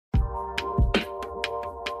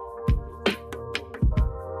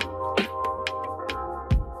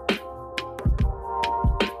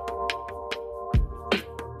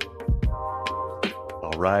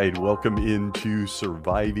right, welcome into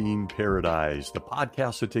Surviving Paradise, the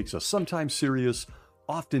podcast that takes a sometimes serious,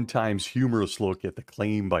 oftentimes humorous look at the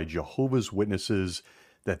claim by Jehovah's Witnesses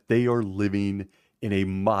that they are living in a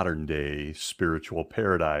modern-day spiritual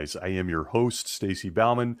paradise. I am your host, Stacy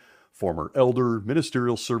Bauman, former elder,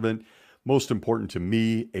 ministerial servant, most important to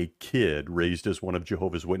me, a kid raised as one of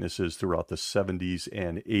Jehovah's Witnesses throughout the 70s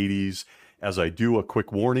and 80s. As I do, a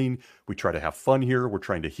quick warning, we try to have fun here. We're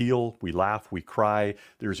trying to heal. We laugh, we cry.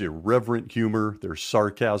 There's irreverent humor. There's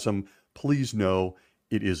sarcasm. Please know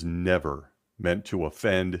it is never meant to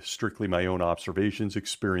offend. Strictly my own observations,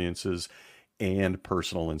 experiences, and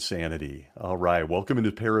personal insanity. All right, welcome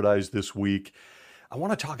into Paradise this week. I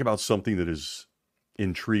want to talk about something that has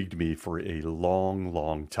intrigued me for a long,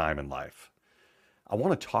 long time in life. I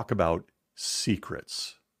want to talk about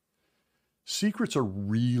secrets. Secrets are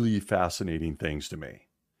really fascinating things to me.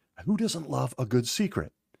 Who doesn't love a good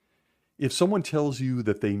secret? If someone tells you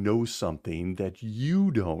that they know something that you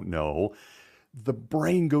don't know, the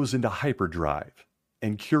brain goes into hyperdrive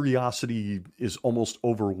and curiosity is almost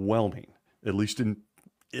overwhelming, at least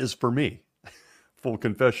is for me. Full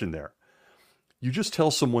confession there. You just tell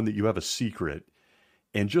someone that you have a secret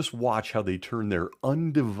and just watch how they turn their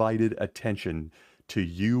undivided attention to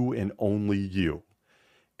you and only you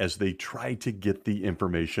as they try to get the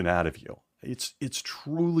information out of you. It's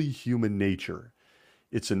truly human nature.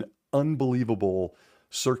 It's an unbelievable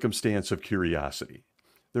circumstance of curiosity.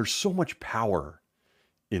 There's so much power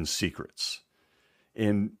in secrets.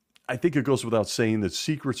 And I think it goes without saying that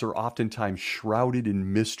secrets are oftentimes shrouded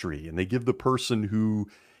in mystery, and they give the person who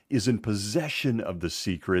is in possession of the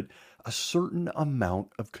secret a certain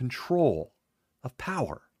amount of control, of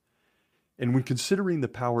power. And when considering the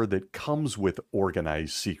power that comes with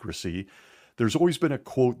organized secrecy, there's always been a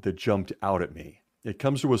quote that jumped out at me. It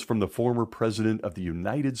comes to us from the former president of the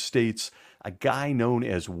United States, a guy known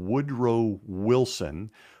as Woodrow Wilson,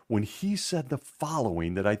 when he said the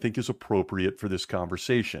following that I think is appropriate for this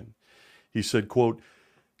conversation. He said, quote,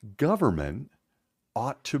 "Government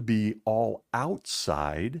ought to be all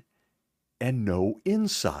outside and no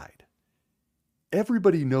inside.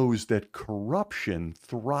 Everybody knows that corruption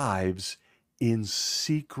thrives in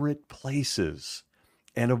secret places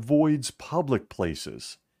and avoids public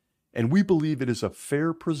places. And we believe it is a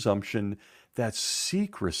fair presumption that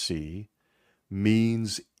secrecy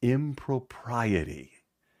means impropriety."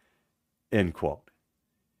 End quote.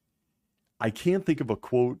 I can't think of a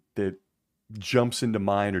quote that jumps to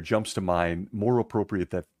mind more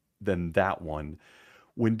appropriate than that one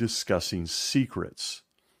when discussing secrets,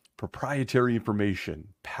 proprietary information,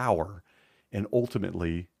 power, and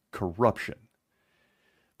ultimately corruption.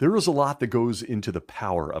 There is a lot that goes into the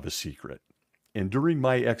power of a secret. And during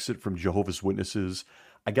my exit from Jehovah's Witnesses,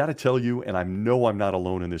 I got to tell you, and I know I'm not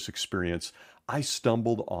alone in this experience, I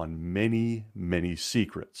stumbled on many, many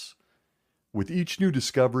secrets. With each new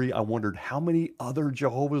discovery, I wondered how many other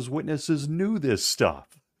Jehovah's Witnesses knew this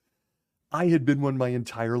stuff. I had been one my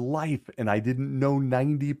entire life, and I didn't know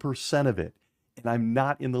 90% of it. And I'm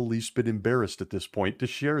not in the least bit embarrassed at this point to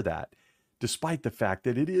share that, despite the fact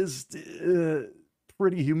that it is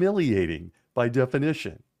pretty humiliating by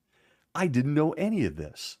definition. I didn't know any of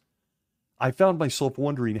this. I found myself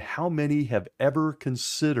wondering how many have ever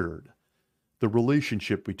considered the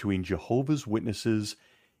relationship between Jehovah's Witnesses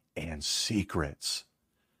and secrets.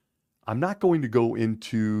 I'm not going to go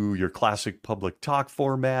into your classic public talk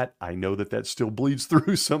format. I know that still bleeds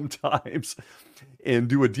through sometimes, and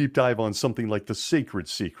do a deep dive on something like the sacred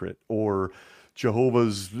secret or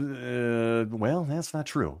Jehovah's, well, that's not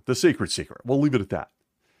true. The sacred secret. We'll leave it at that.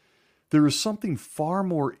 There is something far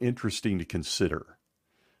more interesting to consider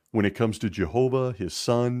when it comes to Jehovah, his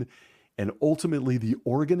son, and ultimately the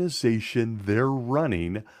organization they're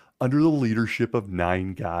running under the leadership of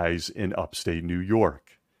 9 guys in upstate New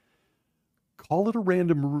York. Call it a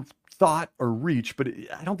random thought or reach, but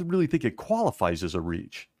I don't really think it qualifies as a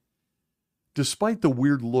reach. Despite the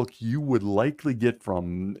weird look you would likely get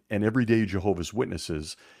from an everyday Jehovah's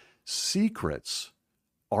Witnesses, secrets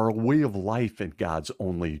are a way of life in God's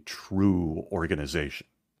only true organization.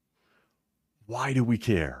 Why do we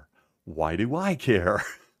care? Why do I care?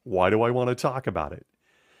 Why do I want to talk about it?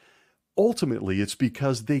 Ultimately, it's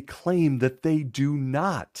because they claim that they do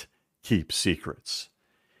not keep secrets.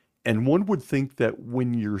 And one would think that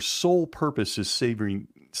when your sole purpose is saving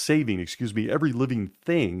every living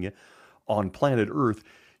thing on planet Earth,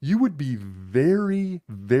 you would be very,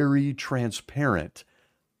 very transparent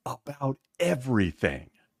about everything.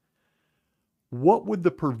 What would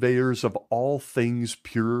the purveyors of all things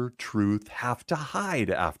pure truth have to hide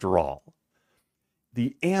after all?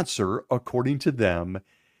 The answer, according to them,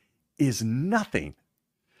 is nothing.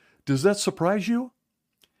 Does that surprise you?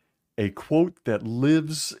 A quote that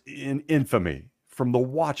lives in infamy from the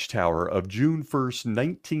Watchtower of June 1st,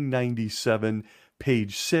 1997,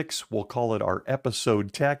 page 6. We'll call it our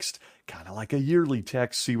episode text, kind of like a yearly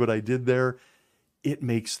text. See what I did there? It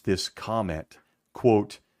makes this comment,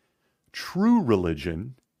 quote, "True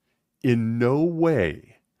religion in no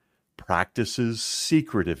way practices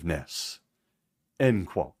secretiveness," end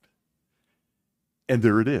quote. And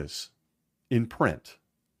there it is, in print.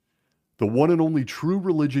 The one and only true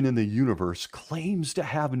religion in the universe claims to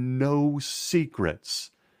have no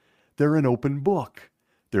secrets. They're an open book.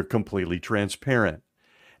 They're completely transparent.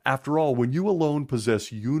 After all, when you alone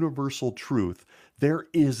possess universal truth, there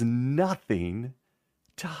is nothing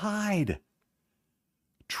to hide.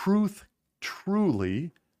 Truth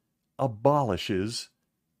truly abolishes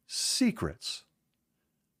secrets.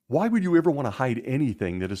 Why would you ever want to hide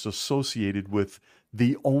anything that is associated with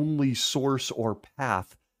the only source or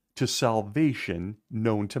path to salvation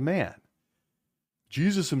known to man?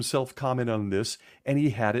 Jesus himself commented on this, and he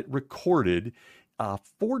had it recorded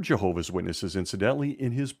for Jehovah's Witnesses, incidentally,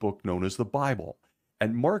 in his book known as the Bible.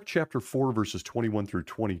 At Mark chapter 4, verses 21 through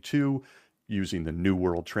 22, using the New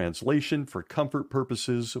World Translation for comfort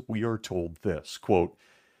purposes, we are told this, quote,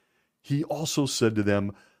 "He also said to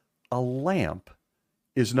them, a lamp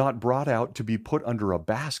is not brought out to be put under a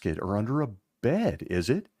basket or under a bed, is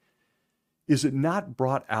it? Is it not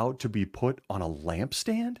brought out to be put on a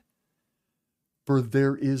lampstand? For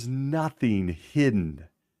there is nothing hidden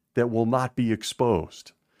that will not be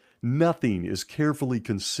exposed. Nothing is carefully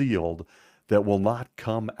concealed that will not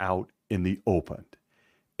come out in the open."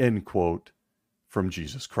 End quote from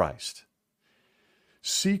Jesus Christ.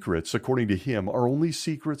 Secrets, according to him, are only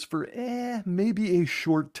secrets for maybe a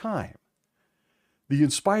short time. The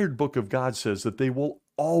inspired book of God says that they will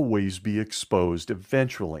always be exposed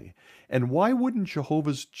eventually. And why wouldn't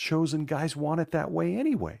Jehovah's chosen guys want it that way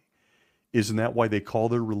anyway? Isn't that why they call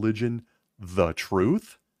their religion the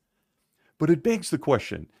truth? But it begs the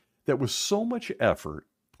question that with so much effort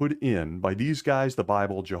put in by these guys, the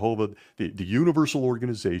Bible, Jehovah, the universal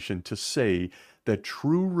organization, to say that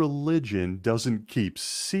true religion doesn't keep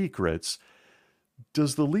secrets,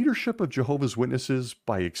 does the leadership of Jehovah's Witnesses,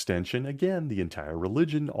 by extension, again, the entire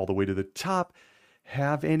religion, all the way to the top,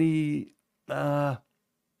 have any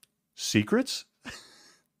secrets?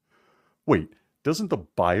 Wait, doesn't the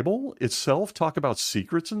Bible itself talk about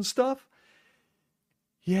secrets and stuff?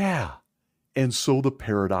 Yeah. And so the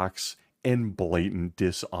paradox and blatant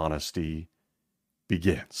dishonesty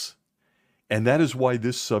begins. And that is why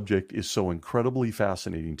this subject is so incredibly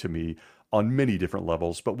fascinating to me on many different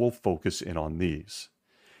levels, but we'll focus in on these.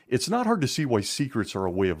 It's not hard to see why secrets are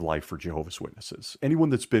a way of life for Jehovah's Witnesses. Anyone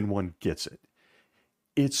that's been one gets it.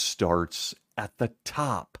 It starts at the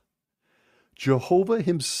top. Jehovah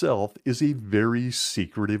himself is a very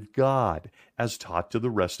secretive God, as taught to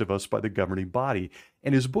the rest of us by the governing body,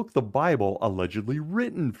 and his book, the Bible, allegedly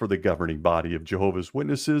written for the governing body of Jehovah's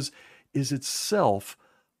Witnesses, is itself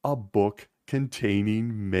a book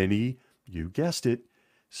containing many, you guessed it,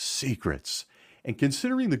 secrets. And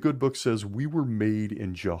considering the good book says we were made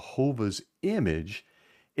in Jehovah's image,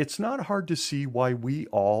 it's not hard to see why we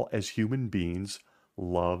all, as human beings,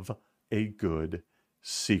 love a good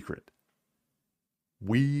secret.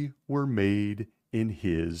 We were made in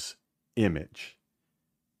his image.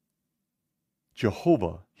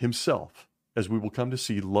 Jehovah himself, as we will come to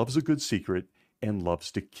see, loves a good secret and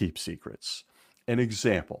loves to keep secrets. An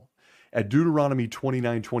example, at Deuteronomy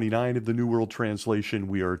 29:29 of the New World Translation,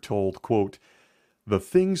 we are told, quote, "The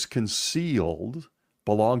things concealed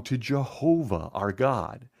belong to Jehovah our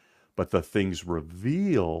God, but the things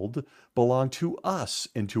revealed belong to us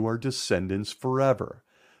and to our descendants forever,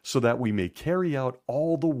 so that we may carry out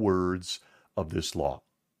all the words of this law."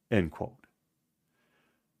 End quote.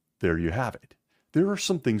 There you have it. There are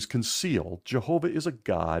some things concealed. Jehovah is a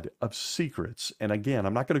God of secrets. And again,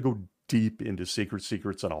 I'm not going to go deep into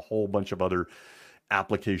secrets and a whole bunch of other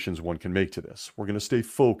applications one can make to this. We're going to stay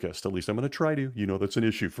focused. At least I'm going to try to. You know that's an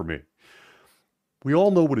issue for me. We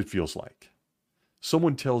all know what it feels like.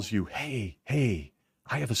 Someone tells you, hey,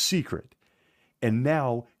 I have a secret. And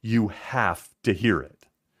now you have to hear it.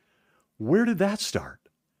 Where did that start?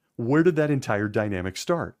 Where did that entire dynamic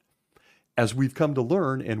start? As we've come to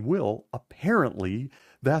learn and will, apparently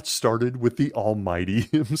that started with the Almighty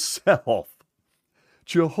himself.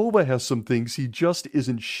 Jehovah has some things he just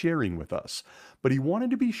isn't sharing with us, but he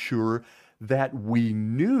wanted to be sure that we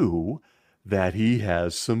knew that he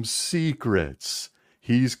has some secrets.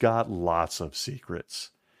 He's got lots of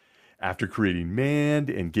secrets. After creating man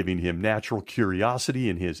and giving him natural curiosity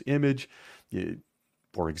in his image,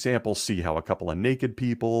 For example, see how a couple of naked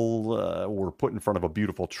people were put in front of a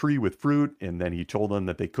beautiful tree with fruit, and then he told them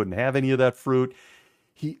that they couldn't have any of that fruit.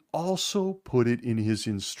 He also put it in his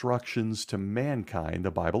instructions to mankind,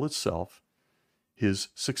 the Bible itself, his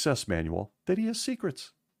success manual, that he has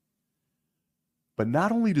secrets. But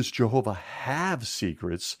not only does Jehovah have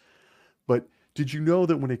secrets, but did you know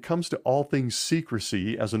that when it comes to all things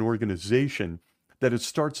secrecy as an organization, that it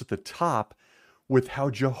starts at the top with how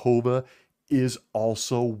Jehovah is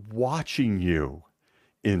also watching you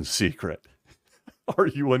in secret? Are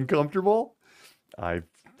you uncomfortable? I've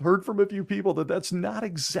heard from a few people that that's not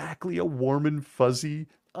exactly a warm and fuzzy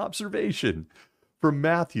observation. From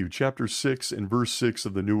Matthew chapter 6 and verse 6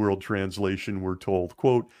 of the New World Translation, we're told,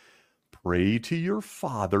 quote, "Pray to your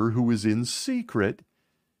Father who is in secret,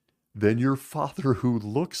 then your Father who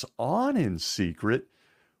looks on in secret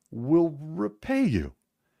will repay you."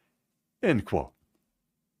 End quote.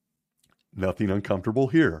 Nothing uncomfortable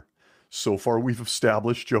here. So far, we've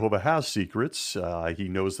established Jehovah has secrets. He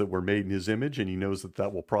knows that we're made in his image, and he knows that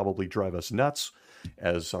that will probably drive us nuts,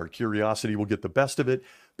 as our curiosity will get the best of it.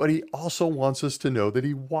 But he also wants us to know that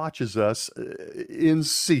he watches us in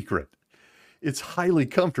secret. It's highly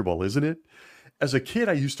comfortable, isn't it? As a kid,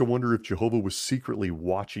 I used to wonder if Jehovah was secretly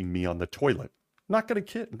watching me on the toilet. Not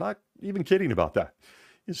even kidding about that.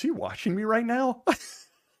 Is he watching me right now?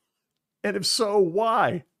 And if so,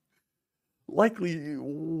 why? Likely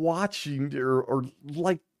watching, or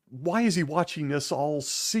like, why is he watching us all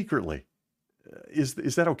secretly? Is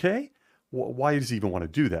that okay? Why does he even want to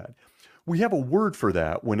do that? We have a word for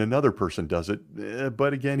that when another person does it,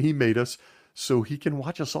 but again, he made us so he can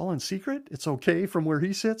watch us all in secret. It's okay from where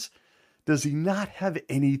he sits. Does he not have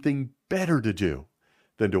anything better to do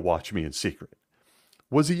than to watch me in secret?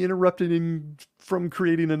 Was he interrupted from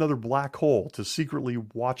creating another black hole to secretly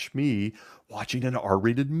watch me watching an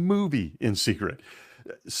R-rated movie in secret?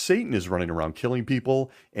 Satan is running around killing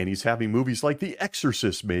people, and he's having movies like The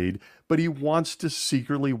Exorcist made, but he wants to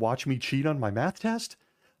secretly watch me cheat on my math test?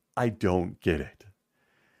 I don't get it.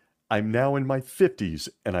 I'm now in my 50s,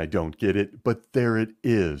 and I don't get it, but there it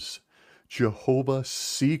is. Jehovah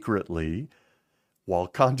secretly, while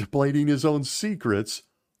contemplating his own secrets,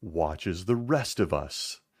 watches the rest of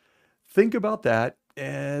us. Think about that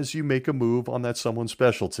as you make a move on that someone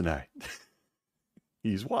special tonight.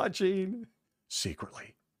 He's watching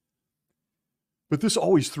secretly. But this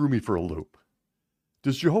always threw me for a loop.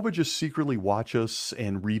 Does Jehovah just secretly watch us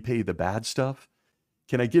and repay the bad stuff?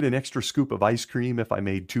 Can I get an extra scoop of ice cream if I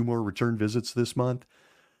made 2 more return visits this month?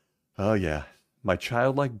 Oh yeah, my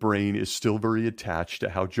childlike brain is still very attached to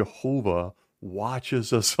how Jehovah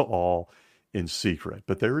watches us all in secret.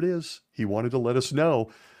 But there it is. He wanted to let us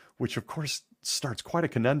know, which of course starts quite a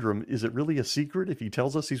conundrum. Is it really a secret if he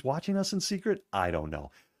tells us he's watching us in secret? I don't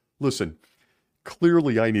know. Listen,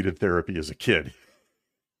 clearly I needed therapy as a kid.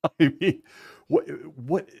 I mean,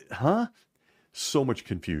 huh? So much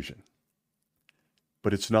confusion.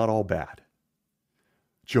 But it's not all bad.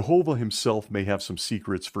 Jehovah himself may have some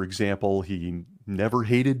secrets. For example, he never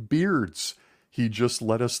hated beards. He just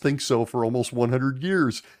let us think so for almost 100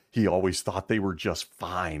 years. He always thought they were just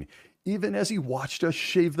fine, even as he watched us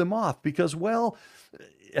shave them off, because, well,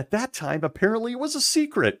 at that time, apparently it was a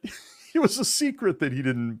secret. It was a secret that he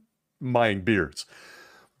didn't mind beards.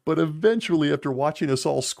 But eventually, after watching us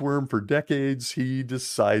all squirm for decades, he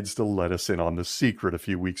decides to let us in on the secret a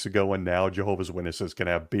few weeks ago, and now Jehovah's Witnesses can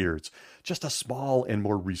have beards. Just a small and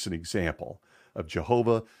more recent example of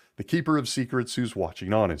Jehovah, the keeper of secrets, who's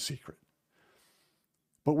watching on in secret.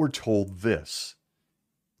 But we're told this.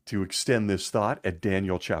 To extend this thought at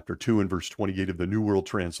Daniel chapter 2 and verse 28 of the New World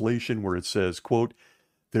Translation, where it says, quote,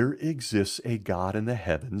 "There exists a God in the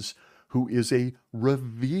heavens who is a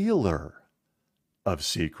revealer of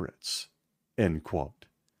secrets," end quote.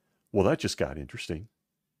 Well, that just got interesting.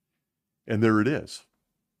 And there it is.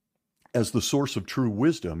 As the source of true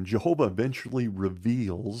wisdom, Jehovah eventually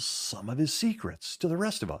reveals some of his secrets to the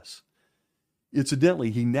rest of us.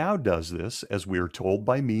 Incidentally, he now does this, as we are told,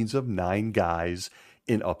 by means of 9 guys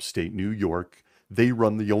in upstate New York. They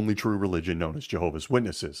run the only true religion known as Jehovah's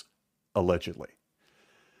Witnesses, allegedly.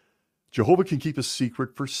 Jehovah can keep a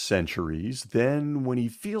secret for centuries. Then, when he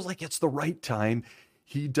feels like it's the right time,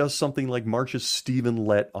 he does something like marches Stephen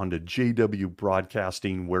Lett onto JW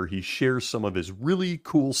Broadcasting, where he shares some of his really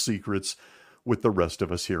cool secrets with the rest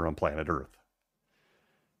of us here on planet Earth.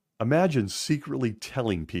 Imagine secretly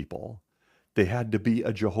telling people they had to be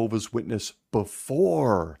a Jehovah's Witness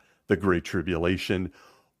before the Great Tribulation,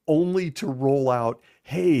 only to roll out,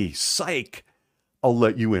 "Hey, psych, I'll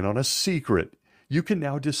let you in on a secret. You can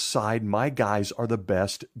now decide my guys are the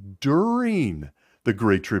best during the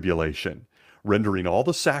Great Tribulation." rendering all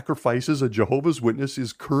the sacrifices a Jehovah's Witness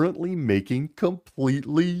is currently making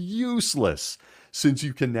completely useless, since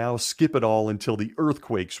you can now skip it all until the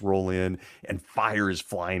earthquakes roll in and fire is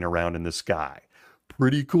flying around in the sky.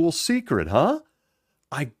 Pretty cool secret, huh?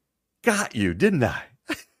 I got you, didn't I?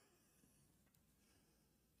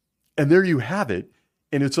 And there you have it,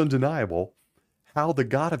 and it's undeniable how the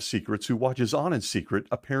God of secrets, who watches on in secret,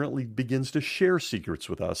 apparently begins to share secrets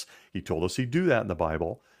with us. He told us he'd do that in the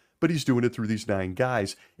Bible, but he's doing it through these 9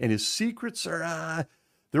 guys, and his secrets are,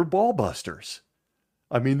 they're ball busters.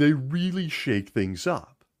 I mean, they really shake things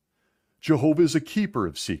up. Jehovah is a keeper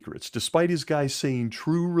of secrets, despite his guys saying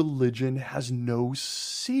true religion has no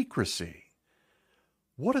secrecy.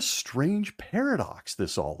 What a strange paradox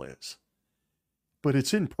this all is. But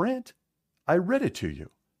it's in print. I read it to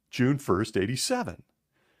you, June 1st, 87.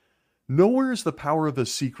 Nowhere is the power of a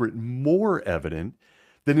secret more evident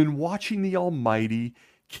than in watching the Almighty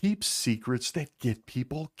keep secrets that get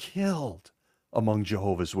people killed among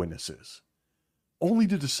Jehovah's Witnesses, only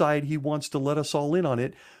to decide he wants to let us all in on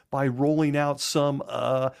it by rolling out some,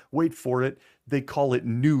 wait for it, they call it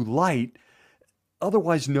new light,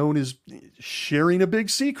 otherwise known as sharing a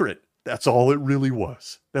big secret. That's all it really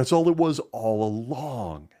was. That's all it was all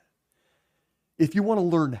along. If you want to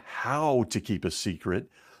learn how to keep a secret,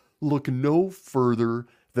 look no further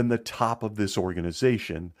than the top of this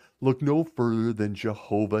organization. Look no further than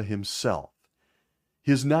Jehovah himself.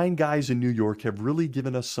 His 9 guys in New York have really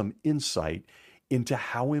given us some insight into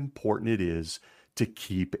how important it is to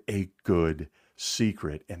keep a good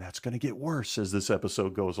secret. And that's going to get worse as this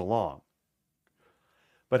episode goes along.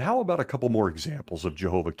 But how about a couple more examples of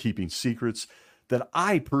Jehovah keeping secrets that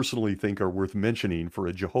I personally think are worth mentioning for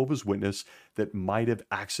a Jehovah's Witness that might have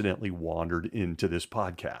accidentally wandered into this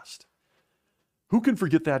podcast? Who can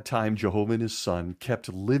forget that time Jehovah and his son kept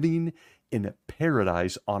living in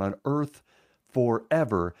paradise on an earth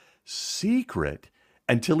forever, secret,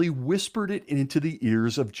 until he whispered it into the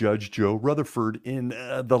ears of Judge Joe Rutherford in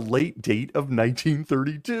the late date of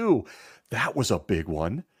 1932. That was a big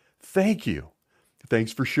one. Thank you.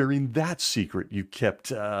 Thanks for sharing that secret you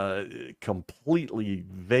kept completely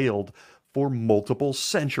veiled for multiple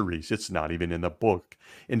centuries. It's not even in the book.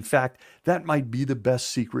 In fact, that might be the best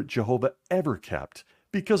secret Jehovah ever kept,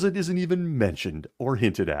 because it isn't even mentioned or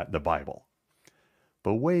hinted at in the Bible.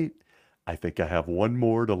 But wait, I think I have one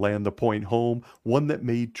more to land the point home, one that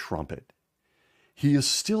may trump it. He is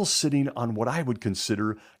still sitting on what I would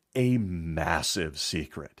consider a massive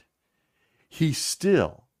secret. He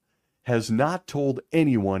still has not told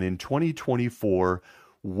anyone in 2024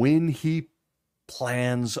 when he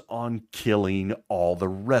plans on killing all the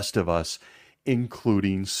rest of us,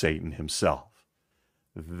 including Satan himself.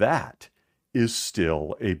 That is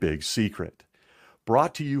still a big secret.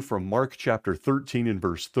 Brought to you from Mark chapter 13 and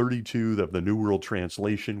verse 32 of the New World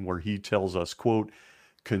Translation, where he tells us, quote,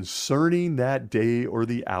 "Concerning that day or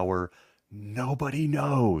the hour, nobody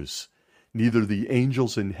knows, neither the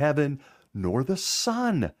angels in heaven nor the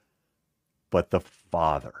Son, but the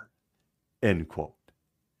Father," end quote.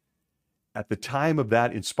 At the time of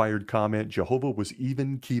that inspired comment, Jehovah was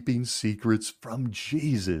even keeping secrets from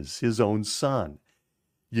Jesus, his own son.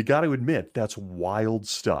 You got to admit, that's wild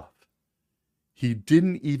stuff. He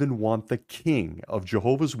didn't even want the king of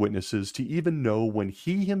Jehovah's Witnesses to even know when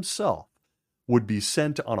he himself would be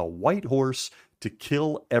sent on a white horse to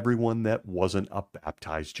kill everyone that wasn't a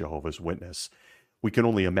baptized Jehovah's Witness. We can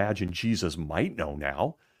only imagine Jesus might know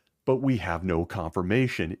now, but we have no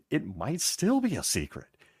confirmation. It might still be a secret.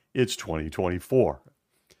 It's 2024.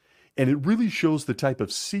 And it really shows the type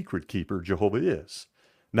of secret keeper Jehovah is.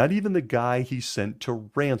 Not even the guy he sent to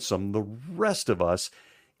ransom the rest of us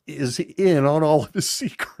is in on all of his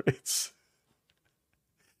secrets.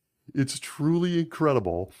 It's truly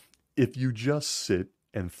incredible if you just sit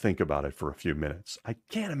and think about it for a few minutes. I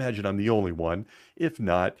can't imagine I'm the only one. If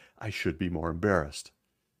not, I should be more embarrassed.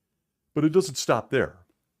 But it doesn't stop there.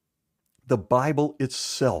 The Bible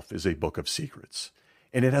itself is a book of secrets,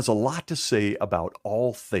 and it has a lot to say about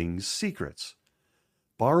all things secrets.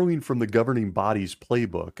 Borrowing from the governing body's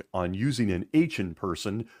playbook on using an ancient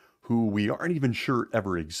person who we aren't even sure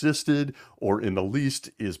ever existed, or in the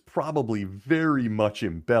least is probably very much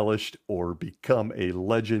embellished or become a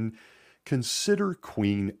legend, consider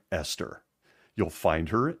Queen Esther. You'll find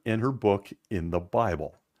her and her book in the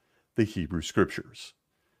Bible, the Hebrew Scriptures.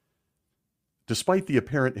 Despite the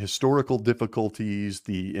apparent historical difficulties,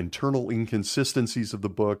 the internal inconsistencies of the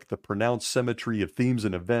book, the pronounced symmetry of themes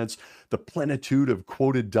and events, the plenitude of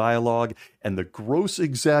quoted dialogue, and the gross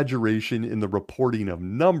exaggeration in the reporting of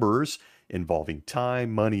numbers involving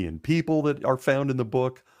time, money, and people that are found in the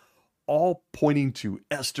book, all pointing to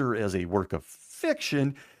Esther as a work of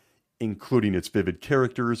fiction, including its vivid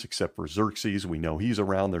characters, except for Xerxes. We know he's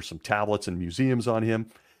around. There's some tablets and museums on him.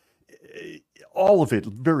 All of it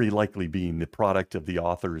very likely being the product of the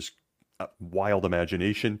author's wild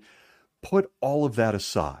imagination. Put all of that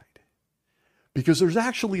aside, because there's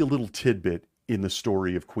actually a little tidbit in the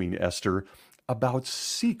story of Queen Esther about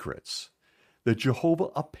secrets that Jehovah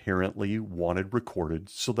apparently wanted recorded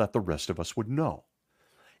so that the rest of us would know.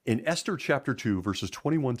 In Esther chapter 2, verses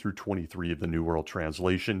 21 through 23 of the New World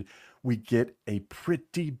Translation, we get a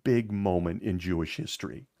pretty big moment in Jewish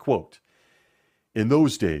history. Quote, "In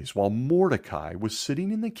those days, while Mordecai was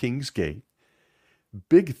sitting in the king's gate,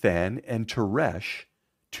 Bigthan and Teresh,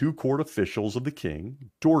 two court officials of the king,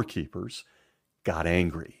 doorkeepers, got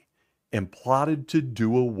angry and plotted to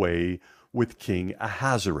do away with King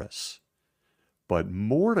Ahasuerus. But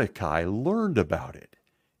Mordecai learned about it,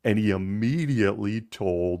 and he immediately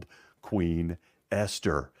told Queen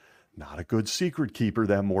Esther." Not a good secret keeper,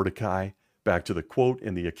 that Mordecai. Back to the quote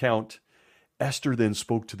in the account. "Esther then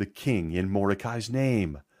spoke to the king in Mordecai's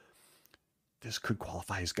name." This could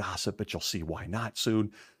qualify as gossip, but you'll see why not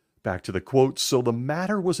soon. Back to the quote. "So the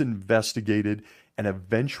matter was investigated and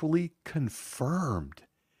eventually confirmed,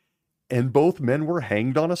 and both men were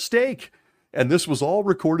hanged on a stake. And this was all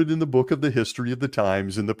recorded in the book of the history of the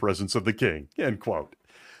times in the presence of the king." End quote.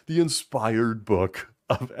 The inspired book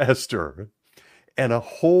of Esther. And a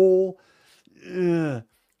whole,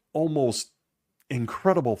 almost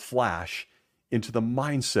incredible flash into the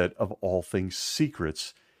mindset of all things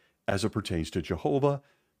secrets as it pertains to Jehovah.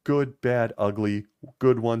 Good, bad, ugly,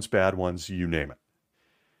 good ones, bad ones, you name it.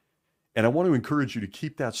 And I want to encourage you to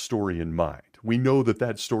keep that story in mind. We know that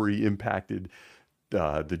that story impacted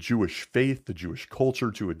the Jewish faith, the Jewish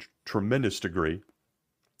culture to a tremendous degree,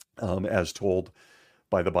 as told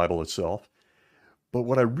by the Bible itself. But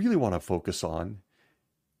what I really want to focus on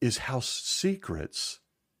is how secrets,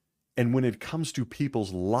 and when it comes to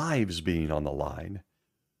people's lives being on the line,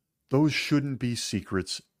 those shouldn't be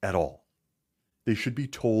secrets at all. They should be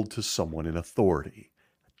told to someone in authority.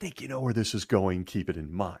 I think you know where this is going. Keep it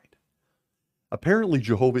in mind. Apparently,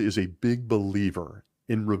 Jehovah is a big believer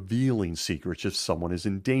in revealing secrets if someone is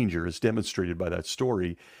in danger, as demonstrated by that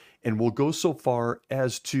story, and will go so far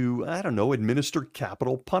as to, administer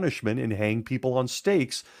capital punishment and hang people on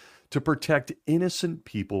stakes to protect innocent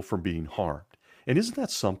people from being harmed. And isn't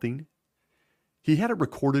that something? He had it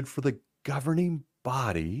recorded for the governing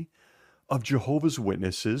body of Jehovah's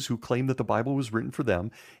Witnesses, who claim that the Bible was written for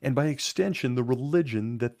them, and by extension, the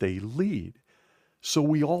religion that they lead. So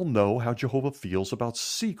we all know how Jehovah feels about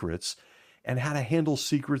secrets and how to handle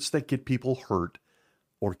secrets that get people hurt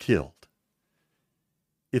or killed.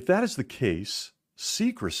 If that is the case,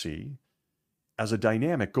 secrecy as a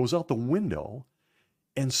dynamic goes out the window,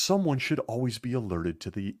 and someone should always be alerted to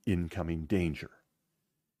the incoming danger.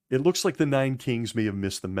 It looks like the 9 kings may have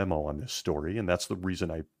missed the memo on this story, and that's the reason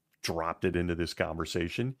I dropped it into this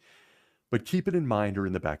conversation. But keep it in mind or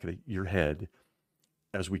in the back of your head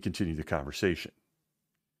as we continue the conversation.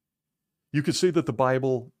 You could say that the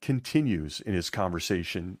Bible continues in its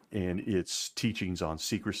conversation and its teachings on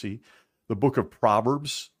secrecy. The book of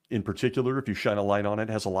Proverbs, in particular, if you shine a light on it,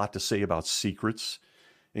 has a lot to say about secrets,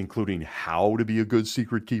 including how to be a good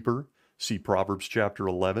secret keeper. See Proverbs chapter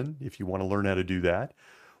 11 if you want to learn how to do that.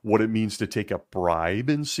 What it means to take a bribe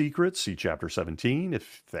in secret. See chapter 17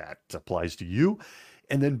 if that applies to you.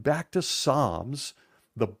 And then back to Psalms,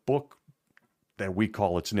 the book that we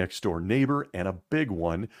call its next door neighbor, and a big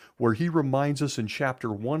one, where he reminds us in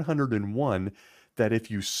chapter 101 that if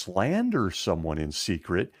you slander someone in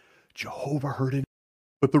secret, Jehovah heard it.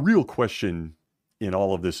 But the real question in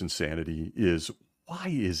all of this insanity is, why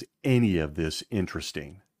is any of this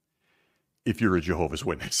interesting if you're a Jehovah's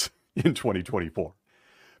Witness in 2024?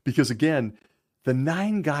 Because again, the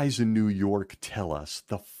 9 guys in New York tell us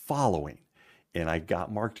the following, and I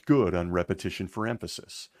got marked good on repetition for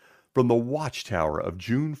emphasis. From the Watchtower of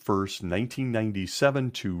June 1st,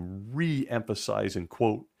 1997, to re-emphasize and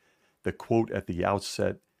quote the quote at the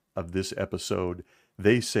outset of this episode,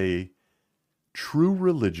 they say, "True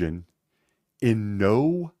religion in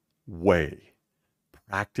no way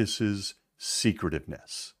practices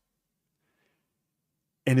secretiveness."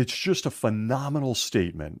 And it's just a phenomenal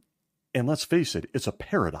statement. And let's face it, it's a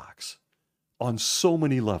paradox on so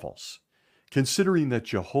many levels, considering that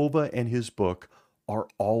Jehovah and his book are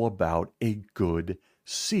all about a good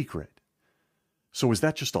secret. So is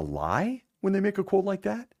that just a lie when they make a quote like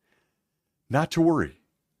that? Not to worry.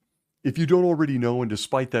 If you don't already know, and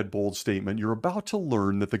despite that bold statement, you're about to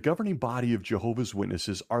learn that the governing body of Jehovah's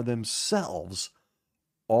Witnesses are themselves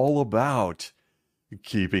all about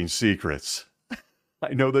keeping secrets.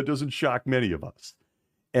 I know that doesn't shock many of us.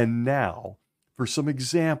 And now for some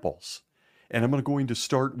examples. And I'm going to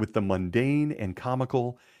start with the mundane and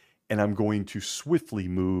comical, and I'm going to swiftly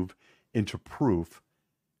move into proof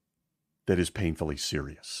that is painfully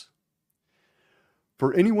serious.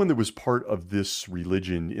 For anyone that was part of this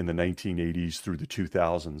religion in the 1980s through the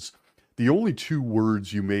 2000s, the only two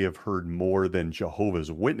words you may have heard more than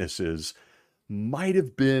Jehovah's Witnesses might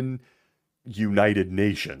have been United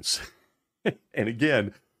Nations. And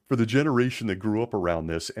again, for the generation that grew up around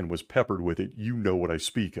this and was peppered with it, you know what I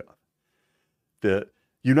speak of. The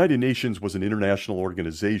United Nations was an international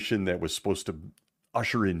organization that was supposed to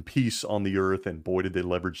usher in peace on the earth, and boy, did they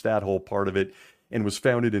leverage that whole part of it, and was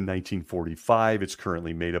founded in 1945. It's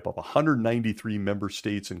currently made up of 193 member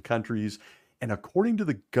states and countries, and according to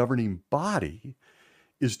the governing body,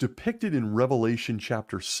 is depicted in Revelation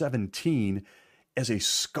chapter 17 as a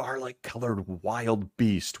scarlet-colored wild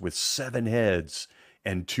beast with 7 heads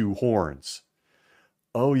and 2 horns.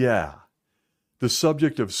 Oh yeah, the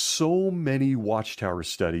subject of so many Watchtower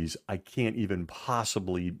studies, I can't even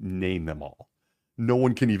possibly name them all. No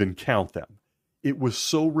one can even count them. It was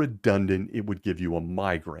so redundant it would give you a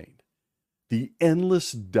migraine. The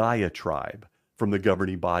endless diatribe from the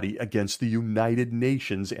governing body against the United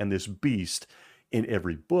Nations and this beast in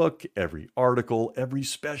every book, every article, every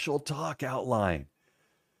special talk outline.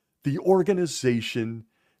 The organization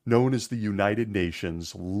known as the United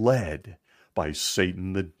Nations, led by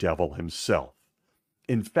Satan the devil himself.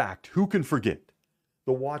 In fact, who can forget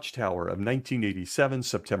the Watchtower of 1987,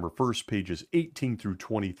 September 1st, pages 18 through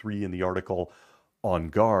 23 in the article On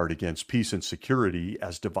Guard Against Peace and Security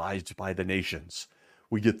as Devised by the Nations.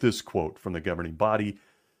 We get this quote from the governing body: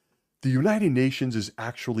 "The United Nations is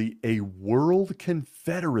actually a world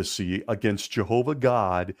confederacy against Jehovah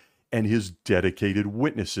God and his dedicated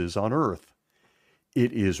witnesses on earth.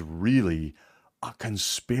 It is really a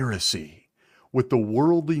conspiracy, with the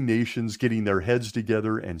worldly nations getting their heads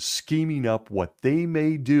together and scheming up what they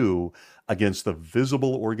may do against the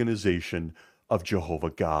visible organization of Jehovah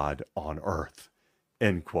God on earth."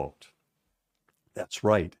 End quote. That's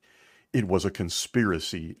right. It was a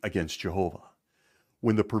conspiracy against Jehovah.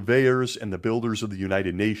 When the purveyors and the builders of the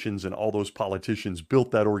United Nations and all those politicians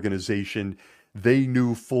built that organization, they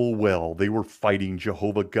knew full well they were fighting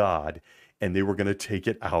Jehovah God, and they were going to take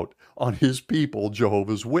it out on his people,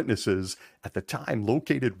 Jehovah's Witnesses, at the time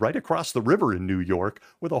located right across the river in New York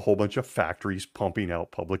with a whole bunch of factories pumping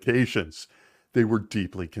out publications. They were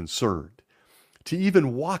deeply concerned. To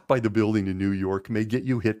even walk by the building in New York may get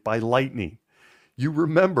you hit by lightning. You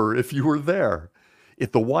remember, if you were there,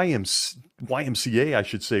 if the YMCA, I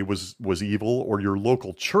should say, was evil, or your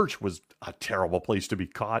local church was a terrible place to be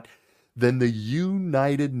caught, then the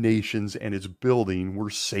United Nations and its building were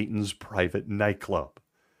Satan's private nightclub.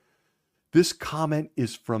 This comment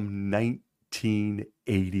is from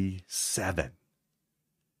 1987.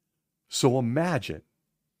 So imagine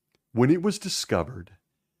when it was discovered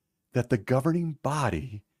that the governing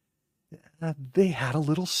body, they had a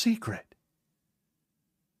little secret.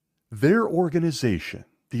 Their organization,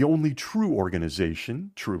 the only true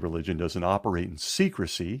organization, true religion doesn't operate in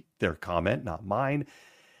secrecy, their comment, not mine,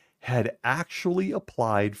 had actually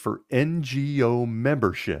applied for NGO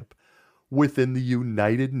membership within the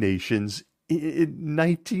United Nations in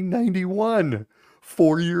 1991,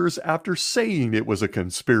 4 years after saying it was a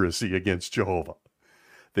conspiracy against Jehovah.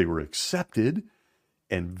 They were accepted,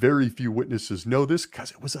 and very few witnesses know this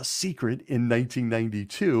because it was a secret in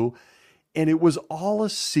 1992, and it was all a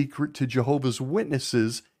secret to Jehovah's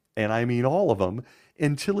Witnesses, and I mean all of them,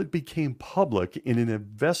 until it became public in an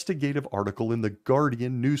investigative article in the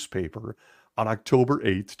Guardian newspaper on October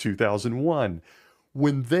 8th, 2001,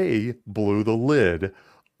 when they blew the lid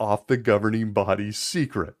off the governing body's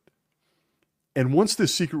secret. And once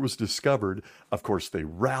this secret was discovered, of course, they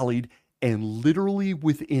rallied, and literally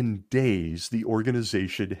within days, the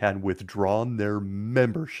organization had withdrawn their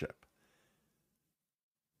membership.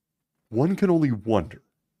 One can only wonder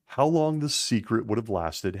how long the secret would have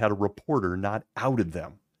lasted had a reporter not outed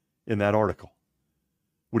them in that article.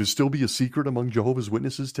 Would it still be a secret among Jehovah's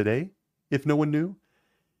Witnesses today if no one knew?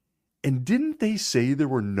 And didn't they say there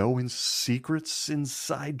were no secrets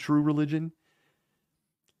inside true religion?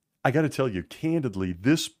 I got to tell you, candidly,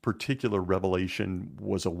 this particular revelation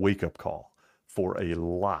was a wake-up call for a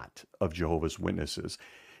lot of Jehovah's Witnesses,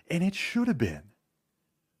 and it should have been.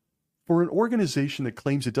 For an organization that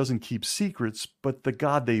claims it doesn't keep secrets, but the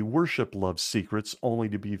God they worship loves secrets, only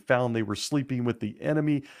to be found they were sleeping with the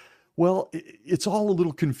enemy, well, it's all a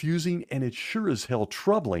little confusing, and it's sure as hell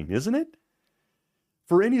troubling, isn't it?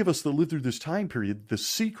 For any of us that lived through this time period, the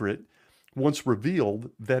secret once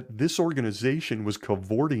revealed that this organization was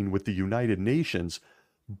cavorting with the United Nations,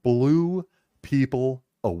 blew people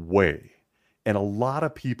away. And a lot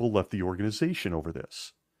of people left the organization over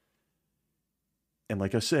this. And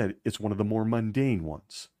like I said, it's one of the more mundane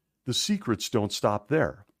ones. The secrets don't stop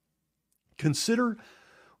there. Consider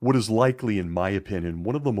what is likely, in my opinion,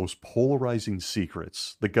 one of the most polarizing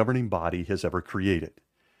secrets the governing body has ever created.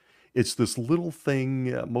 It's this little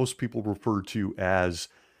thing most people refer to as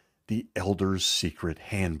the Elder's Secret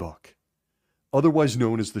Handbook, otherwise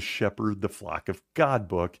known as the Shepherd the Flock of God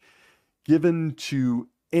book, given to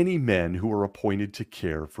any men who are appointed to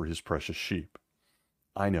care for his precious sheep.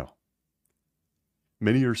 I know.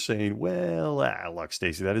 Many are saying, well, look,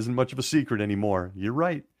 Stacy, that isn't much of a secret anymore. You're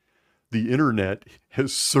right. The internet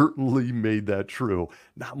has certainly made that true.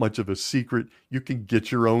 Not much of a secret. You can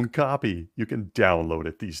get your own copy. You can download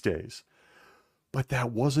it these days. But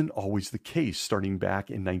that wasn't always the case starting back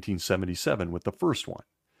in 1977 with the first one.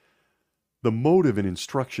 The motive and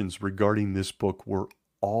instructions regarding this book were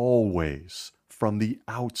always, from the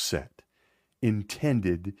outset,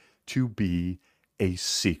 intended to be a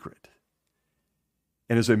secret.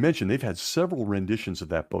 And as I mentioned, they've had several renditions of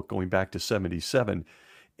that book going back to 77.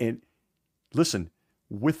 And listen,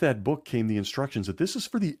 with that book came the instructions that this is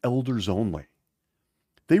for the elders only.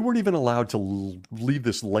 They weren't even allowed to leave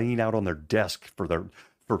this laying out on their desk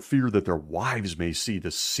for fear that their wives may see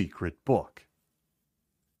the secret book.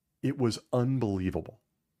 It was unbelievable.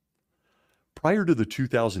 Prior to the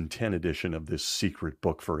 2010 edition of this secret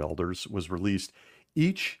book for elders was released,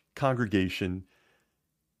 each congregation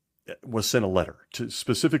was sent a letter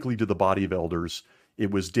specifically to the body of elders.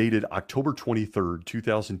 It was dated October 23rd,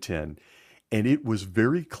 2010, and it was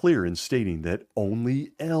very clear in stating that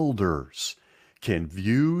only elders can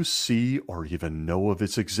view, see, or even know of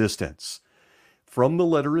its existence. From the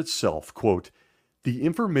letter itself, quote, "The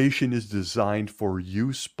information is designed for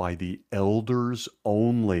use by the elders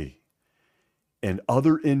only, and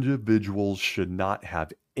other individuals should not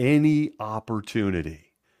have any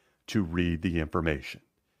opportunity to read the information."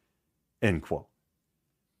 End quote.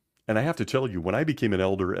 And I have to tell you, when I became an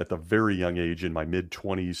elder at the very young age in my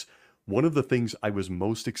mid-20s, one of the things I was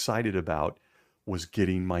most excited about was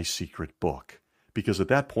getting my secret book. Because at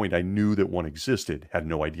that point, I knew that one existed, had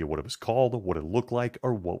no idea what it was called, what it looked like,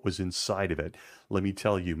 or what was inside of it. Let me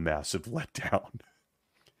tell you, massive letdown.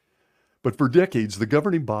 But for decades, the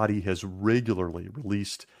governing body has regularly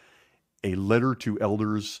released a letter to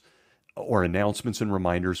elders or announcements and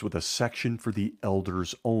reminders with a section for the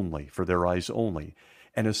elders only, for their eyes only,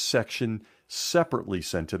 and a section separately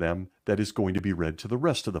sent to them that is going to be read to the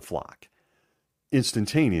rest of the flock.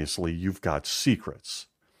 Instantaneously, you've got secrets.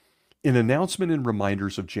 In announcement and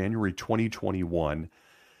reminders of January 2021,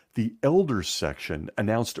 the elders section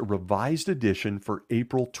announced a revised edition for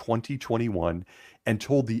April 2021 and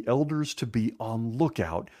told the elders to be on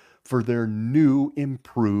lookout for their new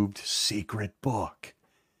improved secret book.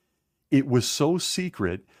 It was so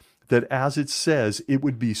secret that, as it says, it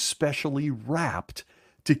would be specially wrapped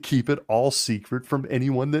to keep it all secret from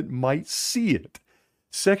anyone that might see it.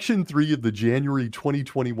 Section 3 of the January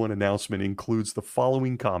 2021 announcement includes the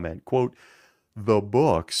following comment, quote, "The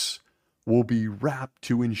books will be wrapped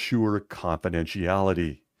to ensure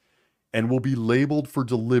confidentiality and will be labeled for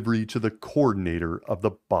delivery to the coordinator of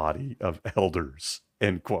the body of elders,"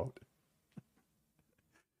 end quote.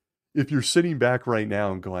 If you're sitting back right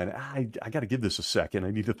now and going, I got to give this a second,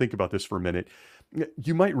 I need to think about this for a minute,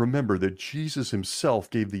 you might remember that Jesus himself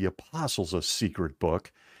gave the apostles a secret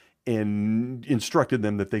book and instructed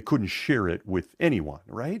them that they couldn't share it with anyone,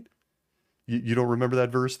 right? You don't remember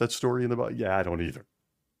that verse, that story in the Bible? Yeah, I don't either.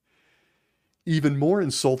 Even more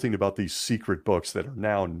insulting about these secret books that are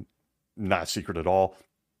now not secret at all,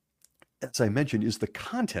 as I mentioned, is the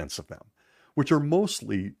contents of them, which are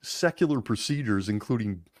mostly secular procedures,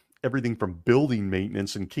 including everything from building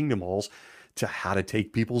maintenance and kingdom halls to how to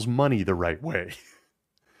take people's money the right way.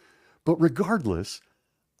 But regardless,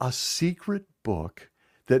 a secret book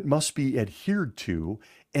that must be adhered to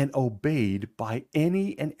and obeyed by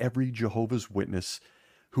any and every Jehovah's Witness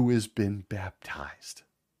who has been baptized.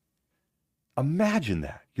 Imagine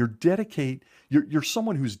that. You're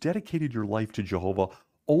someone who's dedicated your life to Jehovah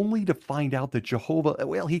only to find out that Jehovah,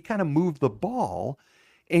 well, he kind of moved the ball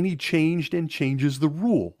and he changed and changes the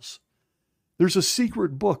rules. There's a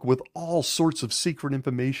secret book with all sorts of secret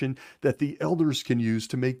information that the elders can use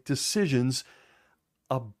to make decisions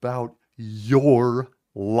about your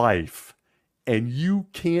life. And you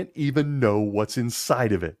can't even know what's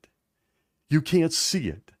inside of it. You can't see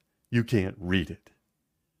it. You can't read it.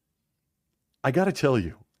 I got to tell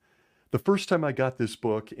you, the first time I got this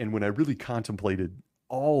book and when I really contemplated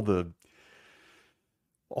all the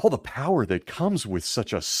all the power that comes with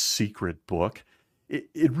such a secret book,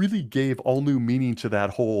 it really gave all new meaning to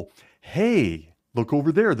that whole, hey, look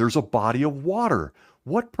over there, there's a body of water.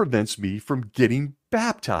 What prevents me from getting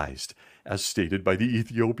baptized? As stated by the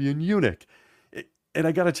Ethiopian eunuch. And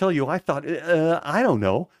I got to tell you, I thought, I don't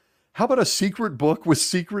know. How about a secret book with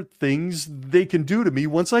secret things they can do to me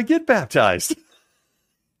once I get baptized?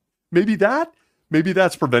 Maybe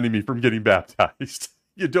that's preventing me from getting baptized.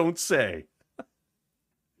 You don't say.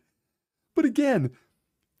 But again,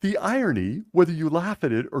 the irony, whether you laugh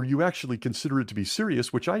at it or you actually consider it to be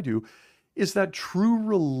serious, which I do, is that true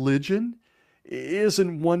religion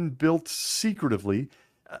isn't one built secretively.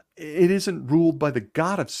 It isn't ruled by the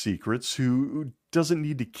God of secrets who doesn't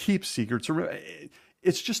need to keep secrets.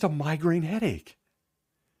 It's just a migraine headache.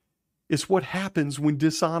 It's what happens when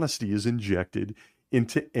dishonesty is injected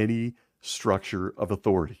into any structure of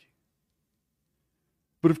authority.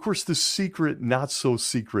 But of course, the secret, not so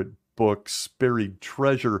secret books, buried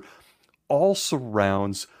treasure, all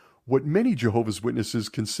surrounds what many Jehovah's Witnesses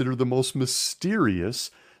consider the most mysterious,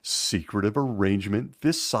 secretive arrangement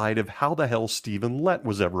this side of how the hell Stephen Lett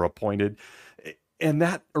was ever appointed. And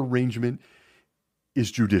that arrangement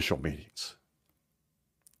is judicial meetings.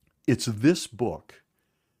 It's this book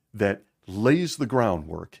that lays the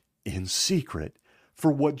groundwork in secret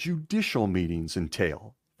for what judicial meetings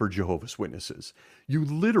entail for Jehovah's Witnesses. You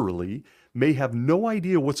literally may have no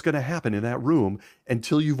idea what's going to happen in that room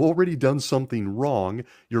until you've already done something wrong.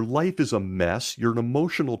 Your life is a mess. You're an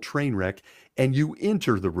emotional train wreck, and you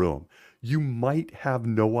enter the room. You might have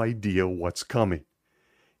no idea what's coming.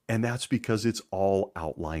 And that's because it's all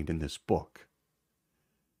outlined in this book.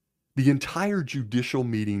 The entire judicial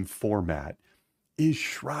meeting format is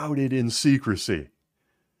shrouded in secrecy.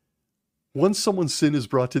 Once someone's sin is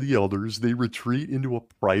brought to the elders, they retreat into a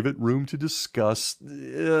private room to discuss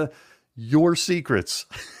your secrets.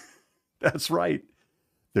 That's right.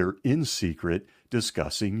 They're in secret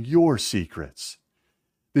discussing your secrets.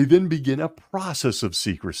 They then begin a process of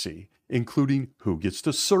secrecy, including who gets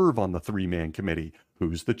to serve on the three-man committee,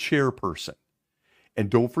 who's the chairperson. And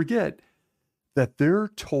don't forget that they're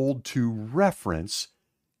told to reference,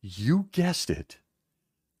 you guessed it,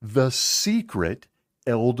 the secret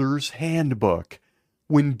Elder's Handbook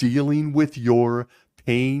when dealing with your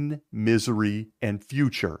pain, misery, and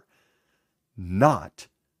future, not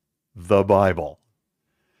the Bible.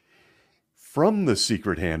 From the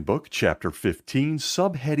Secret Handbook, Chapter 15,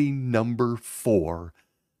 subheading number 4,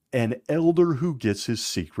 an elder who gets his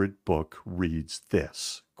secret book reads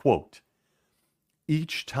this, quote,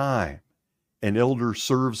 each time an elder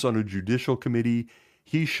serves on a judicial committee,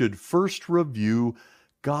 he should first review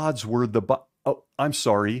God's word, I'm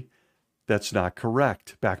sorry, that's not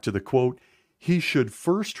correct. Back to the quote. He should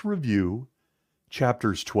first review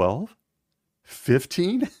chapters 12,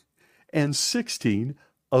 15, and 16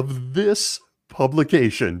 of this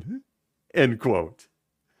publication. End quote.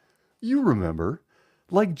 You remember,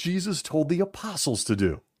 like Jesus told the apostles to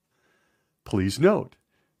do. Please note,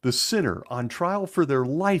 the sinner on trial for their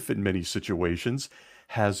life in many situations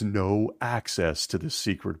has no access to the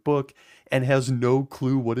secret book and has no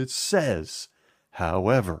clue what it says.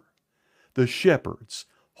 However, the shepherds,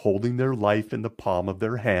 holding their life in the palm of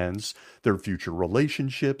their hands, their future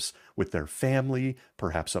relationships with their family,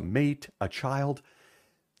 perhaps a mate, a child,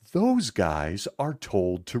 those guys are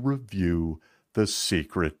told to review the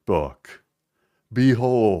secret book.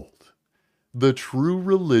 Behold, the true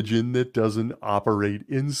religion that doesn't operate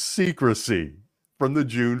in secrecy from the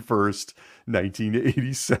June 1st,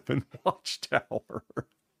 1987 Watchtower.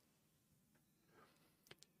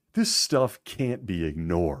 This stuff can't be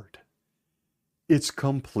ignored. It's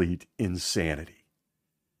complete insanity.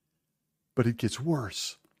 But it gets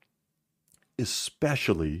worse,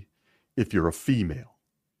 especially if you're a female.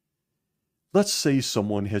 Let's say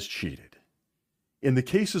someone has cheated. In the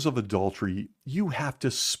cases of adultery, you have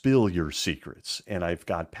to spill your secrets. And I've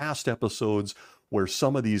got past episodes where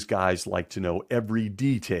some of these guys like to know every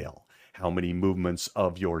detail. How many movements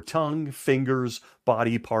of your tongue, fingers,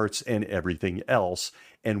 body parts, and everything else,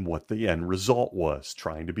 and what the end result was.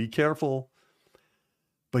 Trying to be careful.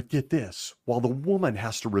 But get this, while the woman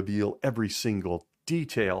has to reveal every single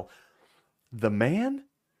detail, the man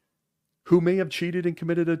who may have cheated and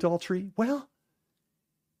committed adultery, well,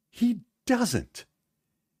 he doesn't.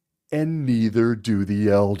 And neither do the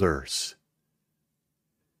elders.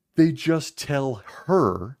 They just tell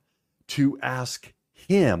her to ask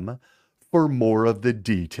him for more of the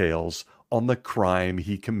details on the crime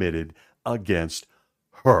he committed against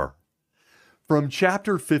her. From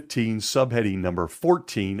chapter 15, subheading number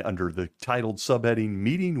 14, under the titled subheading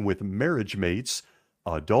Meeting with Marriage Mates,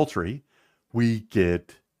 Adultery, we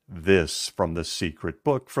get this from the secret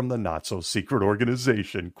book from the not-so-secret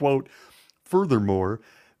organization. Quote, furthermore,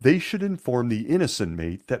 they should inform the innocent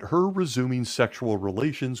mate that her resuming sexual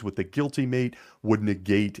relations with the guilty mate would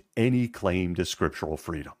negate any claim to scriptural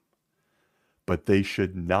freedom. But they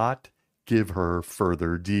should not give her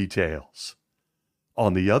further details.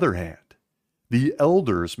 On the other hand, the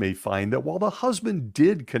elders may find that while the husband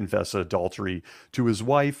did confess adultery to his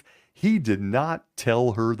wife, he did not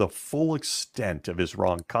tell her the full extent of his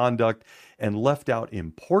wrong conduct and left out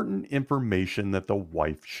important information that the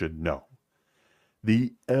wife should know.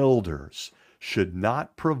 The elders should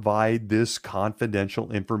not provide this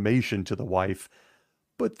confidential information to the wife,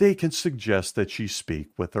 but they can suggest that she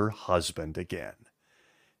speak with her husband again.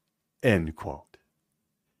 End quote.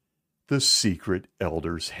 The Secret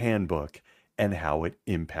Elder's Handbook and how it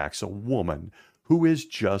impacts a woman who has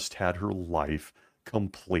just had her life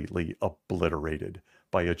completely obliterated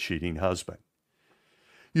by a cheating husband.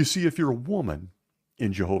 You see, if you're a woman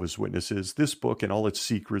in Jehovah's Witnesses, this book and all its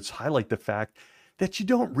secrets highlight the fact that you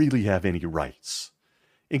don't really have any rights,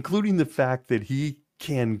 including the fact that he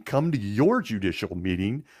can come to your judicial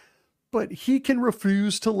meeting, but he can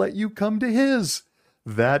refuse to let you come to his.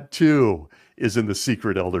 That too is in the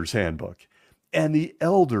Secret Elder's Handbook. And the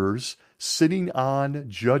elders sitting on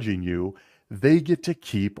judging you, they get to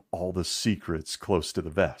keep all the secrets close to the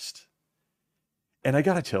vest. And I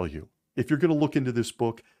got to tell you, if you're going to look into this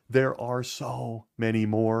book, there are so many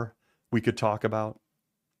more we could talk about.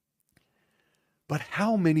 But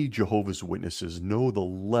how many Jehovah's Witnesses know the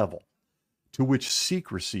level to which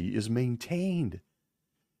secrecy is maintained?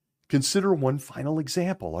 Consider one final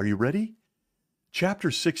example. Are you ready?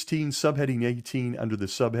 Chapter 16, subheading 18, under the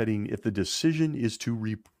subheading, If the Decision is to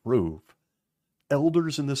Reprove.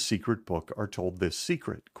 Elders in the secret book are told this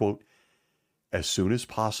secret, quote, as soon as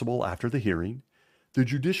possible after the hearing, the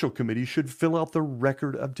Judicial Committee should fill out the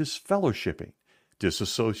record of disfellowshipping,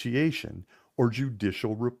 disassociation, or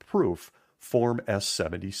judicial reproof, Form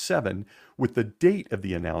S-77, with the date of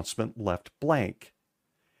the announcement left blank.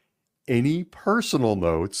 Any personal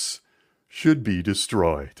notes should be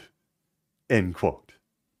destroyed. End quote.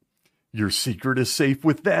 Your secret is safe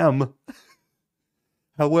with them.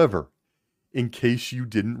 However, in case you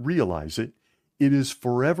didn't realize it, it is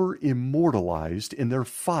forever immortalized in their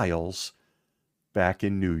files back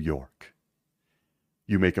in New York.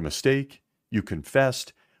 You make a mistake, you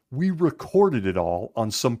confessed, we recorded it all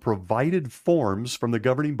on some provided forms from the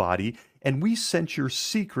governing body, and we sent your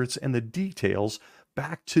secrets and the details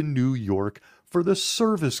back to New York for the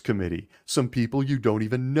service committee, some people you don't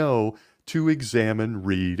even know, to examine,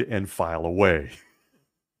 read, and file away.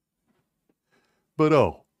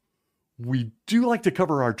 But we do like to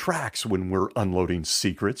cover our tracks when we're unloading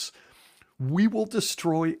secrets. We will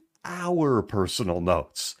destroy our personal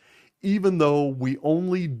notes, even though we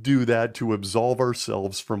only do that to absolve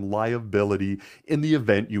ourselves from liability in the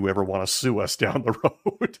event you ever want to sue us down the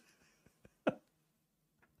road.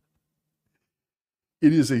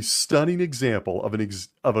 It is a stunning example of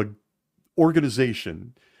an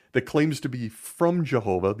organization that claims to be from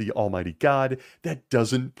Jehovah, the Almighty God, that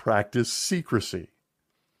doesn't practice secrecy.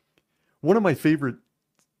 One of my favorite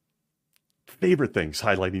things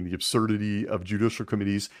highlighting the absurdity of judicial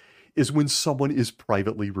committees is when someone is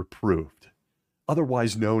privately reproved,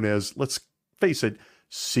 otherwise known as, let's face it,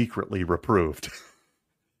 secretly reproved.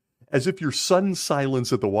 As if your sudden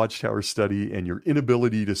silence at the Watchtower study and your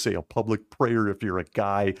inability to say a public prayer if you're a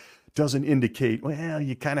guy doesn't indicate, well,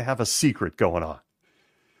 you kind of have a secret going on.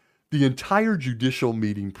 The entire judicial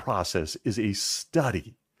meeting process is a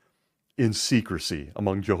study in secrecy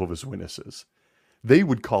among Jehovah's Witnesses. They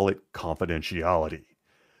would call it confidentiality,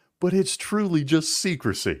 but it's truly just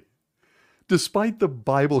secrecy. Despite the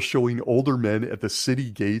Bible showing older men at the city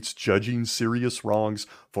gates judging serious wrongs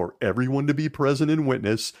for everyone to be present and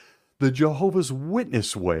witness, the Jehovah's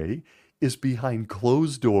Witness way is behind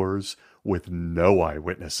closed doors with no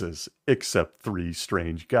eyewitnesses except 3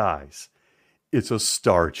 strange guys. It's a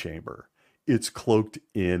star chamber. It's cloaked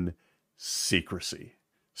in secrecy.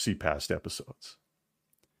 See past episodes.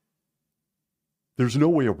 There's no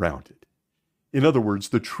way around it. In other words,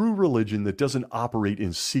 the true religion that doesn't operate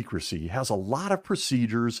in secrecy has a lot of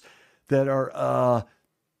procedures that are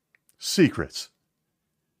secrets.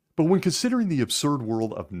 But when considering the absurd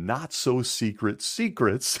world of not-so-secret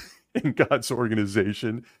secrets in God's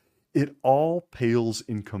organization, it all pales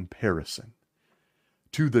in comparison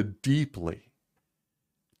to the deeply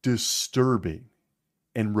disturbing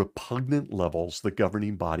and repugnant levels the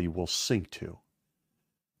governing body will sink to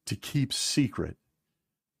keep secret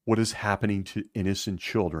what is happening to innocent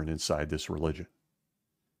children inside this religion.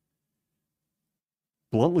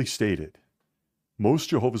 Bluntly stated, Most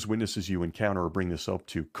Jehovah's Witnesses you encounter or bring this up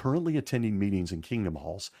to currently attending meetings in kingdom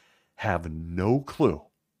halls have no clue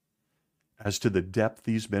as to the depth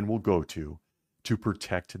these men will go to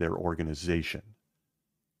protect their organization.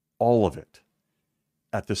 All of it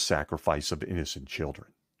at the sacrifice of innocent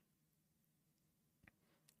children.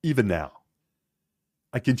 Even now,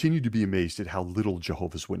 I continue to be amazed at how little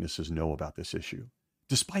Jehovah's Witnesses know about this issue,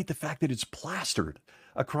 despite the fact that it's plastered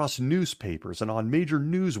across newspapers and on major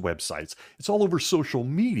news websites. It's all over social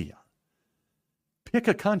media. Pick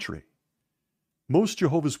a country. Most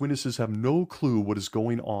Jehovah's Witnesses have no clue what is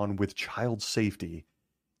going on with child safety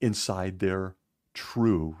inside their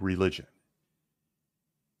true religion.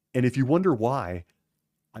 And if you wonder why,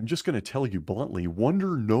 I'm just going to tell you bluntly,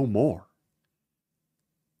 wonder no more.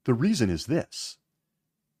 The reason is this: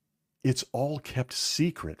 it's all kept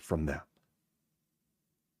secret from them.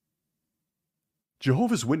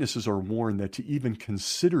 Jehovah's Witnesses are warned that to even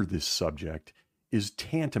consider this subject is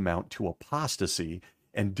tantamount to apostasy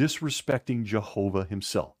and disrespecting Jehovah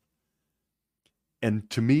himself. And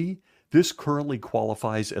to me, this currently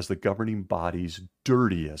qualifies as the governing body's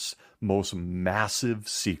dirtiest, most massive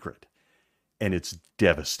secret. And it's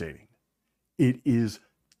devastating. It is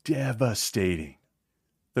devastating.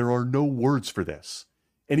 There are no words for this.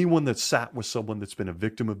 Anyone that's sat with someone that's been a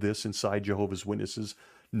victim of this inside Jehovah's Witnesses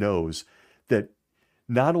knows that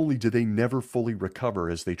not only do they never fully recover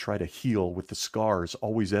as they try to heal with the scars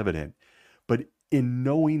always evident, but in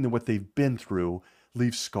knowing that what they've been through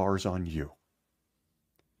leaves scars on you.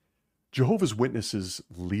 Jehovah's Witnesses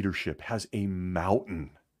leadership has a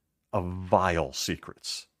mountain of vile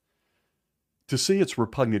secrets. To say it's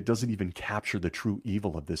repugnant doesn't even capture the true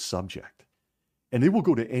evil of this subject. And they will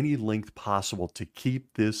go to any length possible to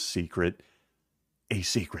keep this secret a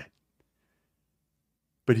secret.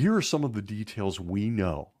 But here are some of the details we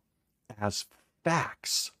know as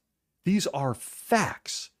facts. These are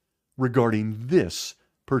facts regarding this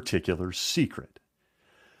particular secret.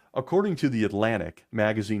 According to the Atlantic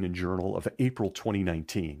magazine and journal of April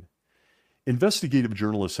 2019, investigative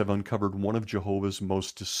journalists have uncovered one of Jehovah's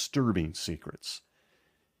most disturbing secrets.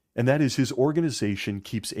 And that is his organization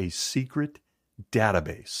keeps a secret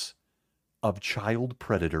database of child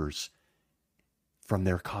predators from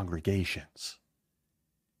their congregations.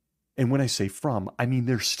 And when I say from, I mean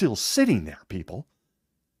they're still sitting there, people.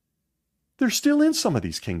 They're still in some of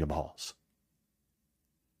these kingdom halls.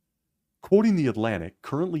 Quoting the Atlantic,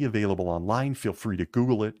 currently available online, feel free to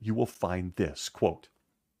Google it, you will find this, quote,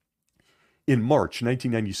 "In March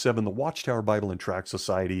 1997, the Watchtower Bible and Tract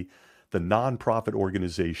Society, the nonprofit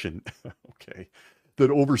organization, that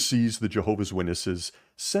oversees the Jehovah's Witnesses,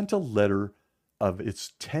 sent a letter of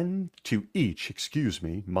its 10 to each,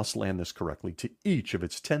 must land this correctly, to each of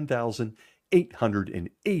its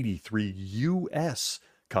 10,883 U.S.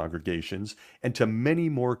 congregations and to many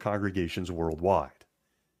more congregations worldwide.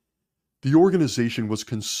 The organization was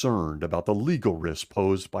concerned about the legal risks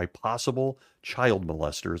posed by possible child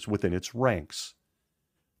molesters within its ranks.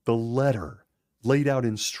 The letter laid out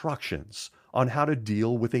instructions on how to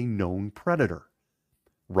deal with a known predator.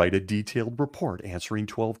 Write a detailed report answering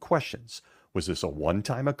 12 questions. Was this a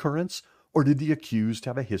one-time occurrence, or did the accused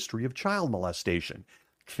have a history of child molestation?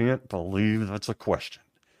 Can't believe that's a question.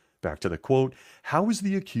 Back to the quote, how is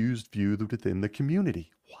the accused viewed within the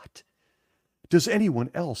community? What? Does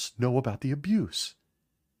anyone else know about the abuse?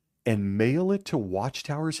 And mail it to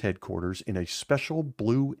Watchtower's headquarters in a special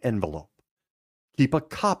blue envelope. Keep a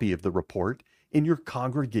copy of the report in your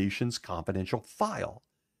congregation's confidential file.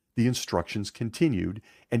 The instructions continued,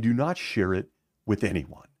 and do not share it with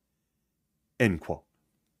anyone." End quote.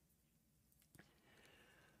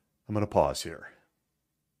 I'm going to pause here.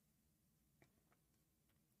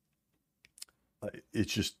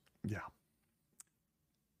 It's just,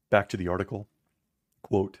 Back to the article.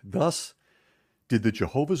 Quote, "Thus did the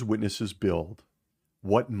Jehovah's Witnesses build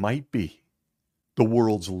what might be the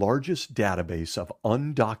world's largest database of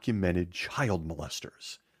undocumented child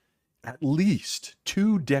molesters. At least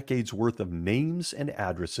 2 decades worth of names and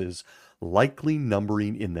addresses, likely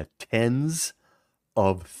numbering in the tens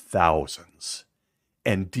of thousands,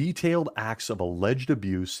 and detailed acts of alleged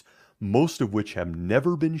abuse, most of which have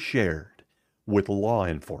never been shared with law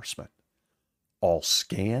enforcement, all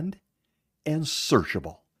scanned and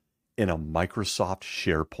searchable in a Microsoft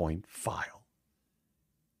SharePoint file."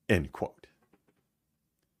 End quote.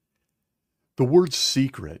 The word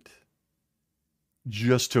secret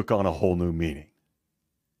just took on a whole new meaning.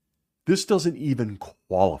 This doesn't even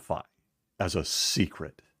qualify as a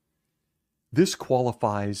secret. This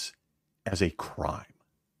qualifies as a crime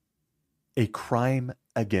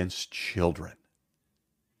against children.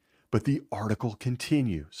 But the article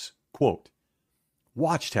continues, quote,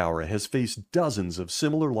 Watchtower has faced dozens of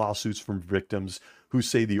similar lawsuits from victims who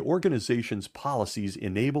say the organization's policies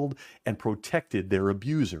enabled and protected their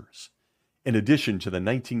abusers. In addition to the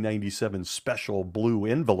 1997 special blue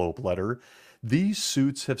envelope letter, these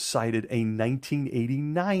suits have cited a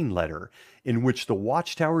 1989 letter in which the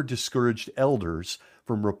Watchtower discouraged elders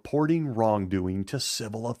from reporting wrongdoing to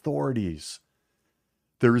civil authorities.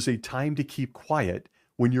 There is a time to keep quiet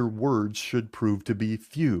when your words should prove to be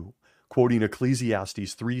few. Quoting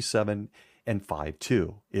Ecclesiastes 3:7 and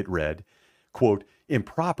 5:2, it read, quote,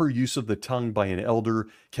 improper use of the tongue by an elder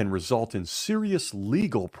can result in serious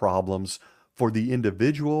legal problems for the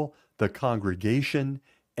individual, the congregation,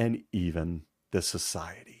 and even the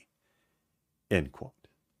society. End quote.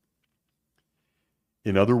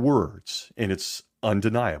 In other words, and it's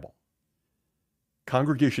undeniable,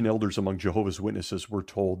 congregation elders among Jehovah's Witnesses were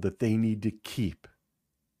told that they need to keep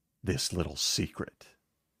this little secret.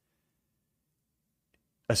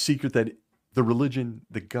 A secret that the religion,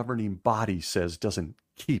 the governing body says doesn't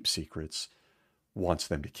keep secrets, wants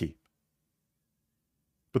them to keep.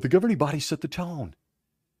 But the governing body set the tone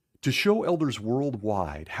to show elders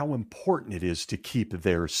worldwide how important it is to keep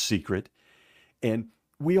their secret. And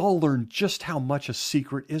we all learned just how much a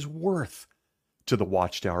secret is worth to the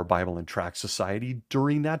Watchtower Bible and Tract Society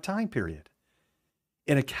during that time period.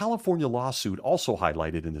 In a California lawsuit also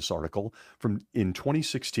highlighted in this article in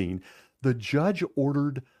 2016, the judge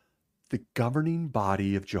ordered the governing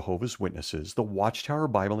body of Jehovah's Witnesses, the Watchtower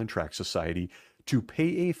Bible and Tract Society, to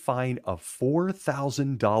pay a fine of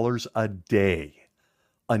 $4,000 a day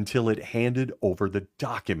until it handed over the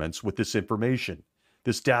documents with this information,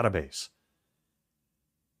 this database.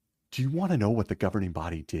 Do you want to know what the governing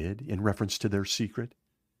body did in reference to their secret?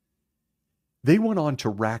 They went on to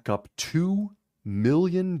rack up $2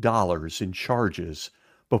 million in charges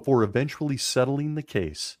before eventually settling the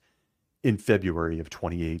case in February of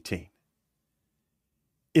 2018.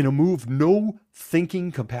 In a move no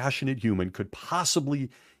thinking, compassionate human could possibly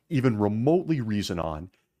even remotely reason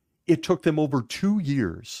on, it took them over 2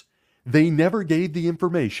 years. They never gave the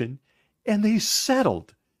information, and they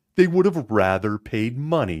settled. They would have rather paid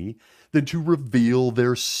money than to reveal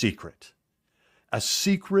their secret. A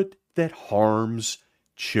secret that harms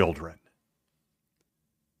children.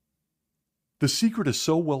 The secret is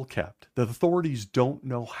so well kept that authorities don't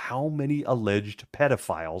know how many alleged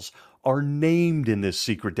pedophiles are named in this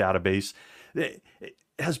secret database.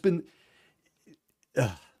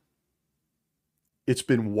 It's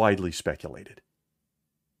been widely speculated.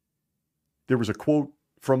 There was a quote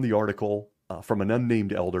from the article from an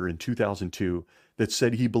unnamed elder in 2002 that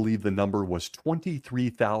said he believed the number was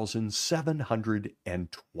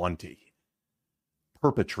 23,720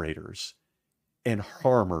 perpetrators and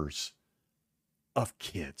harmers of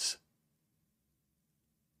kids.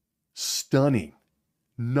 Stunning,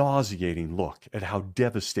 nauseating look at how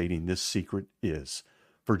devastating this secret is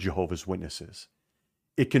for Jehovah's Witnesses.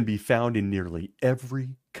 It can be found in nearly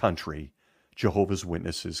every country Jehovah's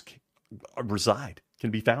Witnesses reside,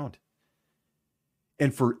 can be found.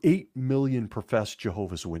 And for 8 million professed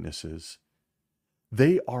Jehovah's Witnesses,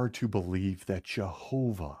 they are to believe that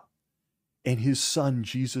Jehovah and his son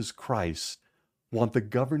Jesus Christ want the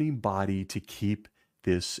governing body to keep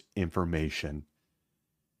this information.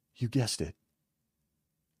 You guessed it,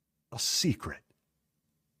 a secret.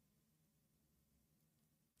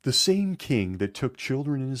 The same king that took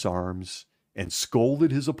children in his arms and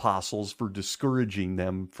scolded his apostles for discouraging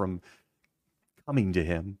them from coming to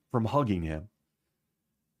him, from hugging him.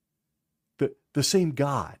 The same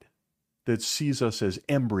God that sees us as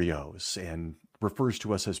embryos and refers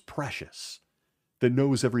to us as precious, that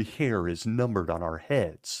knows every hair is numbered on our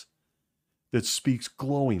heads, that speaks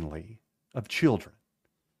glowingly of children.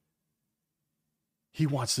 He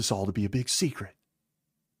wants this all to be a big secret.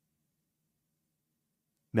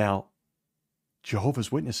 Now,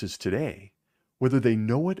 Jehovah's Witnesses today, whether they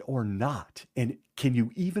know it or not, and can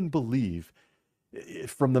you even believe,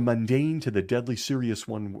 from the mundane to the deadly serious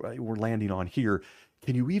one we're landing on here,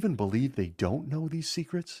 can you even believe they don't know these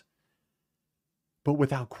secrets? But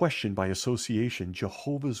without question, by association,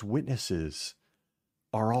 Jehovah's Witnesses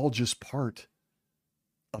are all just part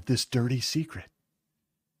of this dirty secret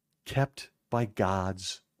kept by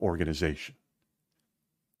God's organization.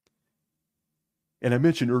 And I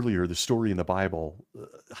mentioned earlier the story in the Bible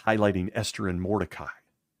highlighting Esther and Mordecai,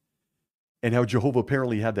 and how Jehovah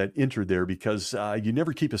apparently had that entered there because you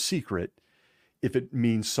never keep a secret if it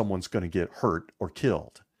means someone's going to get hurt or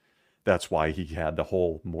killed. That's why he had the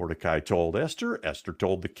whole Mordecai told Esther, Esther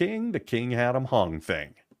told the king had him hung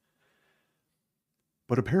thing.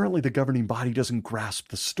 But apparently the governing body doesn't grasp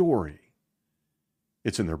the story.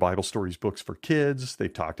 It's in their Bible stories books for kids.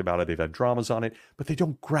 They've talked about it. They've had dramas on it, but they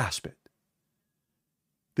don't grasp it.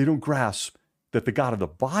 They don't grasp that the God of the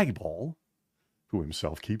Bible, who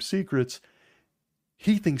himself keeps secrets,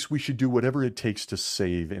 he thinks we should do whatever it takes to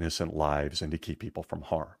save innocent lives and to keep people from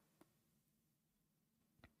harm.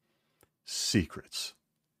 Secrets.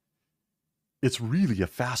 It's really a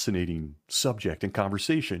fascinating subject and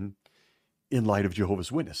conversation in light of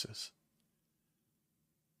Jehovah's Witnesses.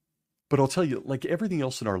 But I'll tell you, like everything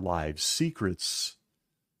else in our lives, secrets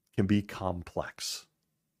can be complex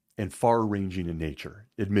and far-ranging in nature,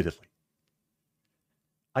 admittedly.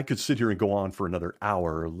 I could sit here and go on for another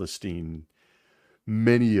hour listing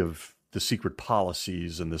many of the secret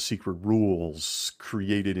policies and the secret rules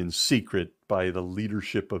created in secret by the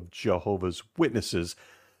leadership of Jehovah's Witnesses,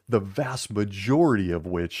 the vast majority of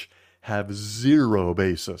which have zero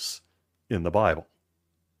basis in the Bible.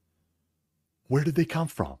 Where did they come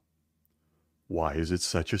from? Why is it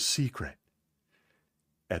such a secret?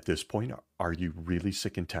 At this point, are you really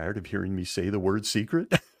sick and tired of hearing me say the word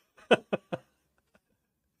secret?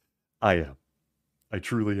 I am. I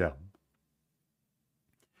truly am.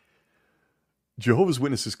 Jehovah's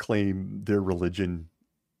Witnesses claim their religion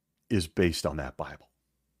is based on that Bible.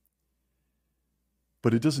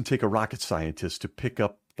 But it doesn't take a rocket scientist to pick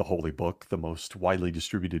up the Holy Book, the most widely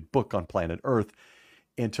distributed book on planet Earth,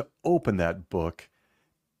 and to open that book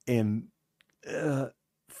and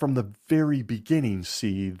from the very beginning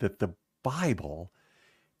see that the Bible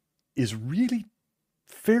is really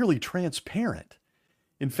fairly transparent.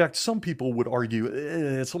 In fact, some people would argue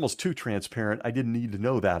it's almost too transparent. I didn't need to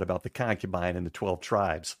know that about the concubine and the 12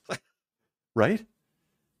 tribes, right?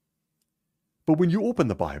 But when you open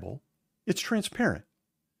the Bible, it's transparent.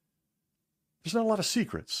 There's not a lot of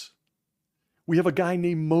secrets. We have a guy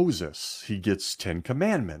named Moses. He gets 10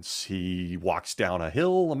 commandments. He walks down a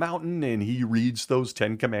hill, a mountain, and he reads those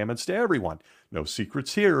 10 commandments to everyone. No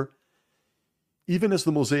secrets here. Even as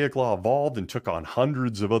the Mosaic Law evolved and took on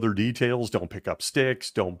hundreds of other details, don't pick up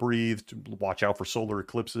sticks, don't breathe, watch out for solar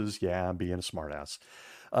eclipses. Yeah, I'm being a smartass.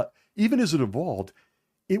 Even as it evolved,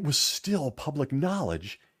 it was still public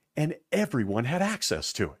knowledge and everyone had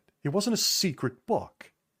access to it. It wasn't a secret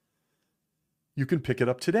book. You can pick it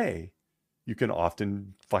up today. You can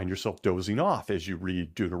often find yourself dozing off as you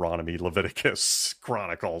read Deuteronomy, Leviticus,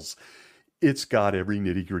 Chronicles. It's got every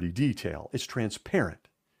nitty-gritty detail. It's transparent.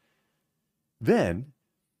 Then,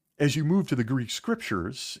 as you move to the Greek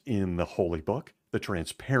scriptures in the Holy Book, the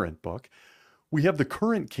transparent book, we have the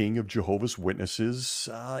current king of Jehovah's Witnesses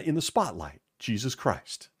in the spotlight, Jesus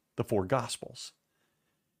Christ, the four Gospels.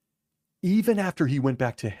 Even after he went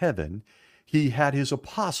back to heaven, he had his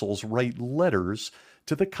apostles write letters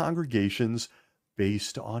to the congregations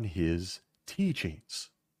based on his teachings.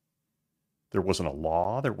 There wasn't a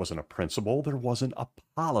law, there wasn't a principle, there wasn't a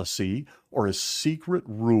policy or a secret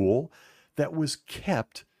rule that was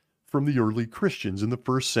kept from the early Christians in the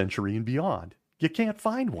first century and beyond. You can't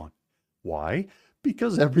find one. Why?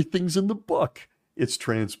 Because everything's in the book. It's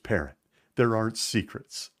transparent. There aren't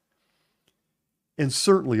secrets. And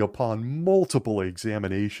certainly upon multiple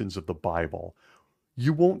examinations of the Bible,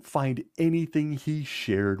 you won't find anything he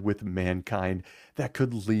shared with mankind that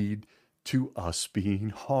could lead to us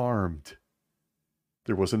being harmed.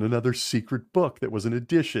 There wasn't another secret book that was an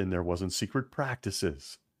addition. There wasn't secret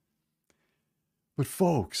practices. But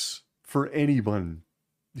folks, for anyone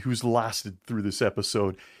who's lasted through this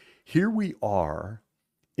episode, here we are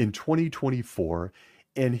in 2024,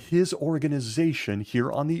 and his organization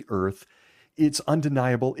here on the earth, it's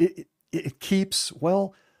undeniable. It keeps,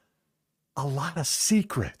 well, a lot of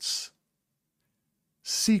secrets.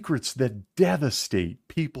 Secrets that devastate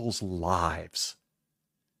people's lives.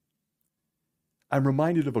 I'm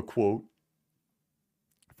reminded of a quote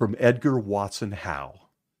from Edgar Watson Howe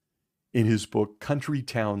in his book, Country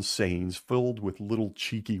Town Sayings, filled with little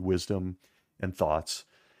cheeky wisdom and thoughts.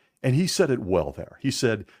 And he said it well there. He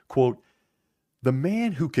said, quote, "The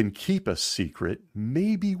man who can keep a secret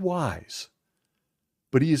may be wise,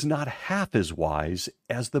 but he is not half as wise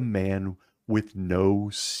as the man with no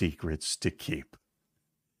secrets to keep."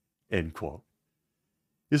 End quote.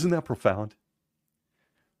 Isn't that profound?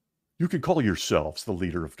 You could call yourselves the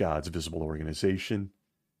leader of God's visible organization,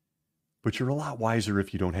 but you're a lot wiser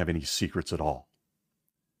if you don't have any secrets at all.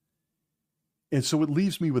 And so it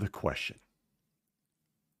leaves me with a question.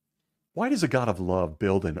 Why does a God of love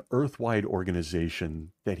build an earth-wide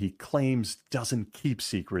organization that he claims doesn't keep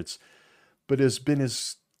secrets, but has been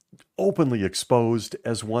as openly exposed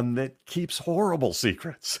as one that keeps horrible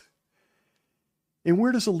secrets? And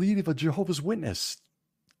where does it lead a Jehovah's Witness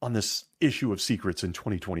on this issue of secrets in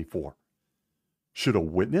 2024? Should a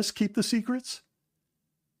witness keep the secrets?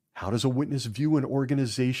 How does a witness view an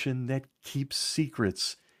organization that keeps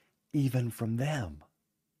secrets even from them?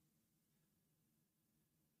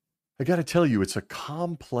 I got to tell you, it's a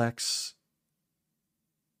complex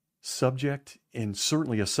subject and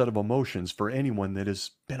certainly a set of emotions for anyone that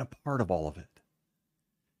has been a part of all of it.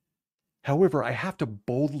 However, I have to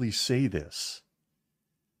boldly say this.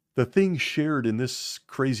 The things shared in this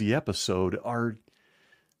crazy episode are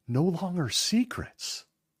no longer secrets.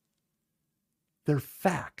 They're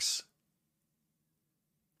facts.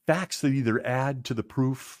 Facts that either add to the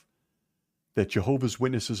proof that Jehovah's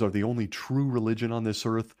Witnesses are the only true religion on this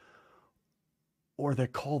earth, or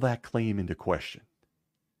that call that claim into question.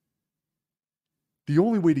 The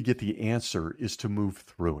only way to get the answer is to move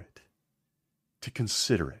through it, to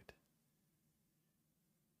consider it.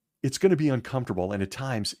 It's going to be uncomfortable, and at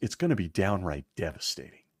times, it's going to be downright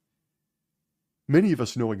devastating. Many of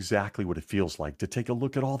us know exactly what it feels like to take a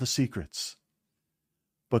look at all the secrets.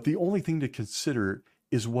 But the only thing to consider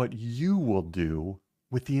is what you will do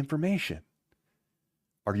with the information.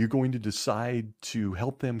 Are you going to decide to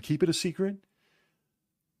help them keep it a secret?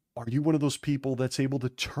 Are you one of those people that's able to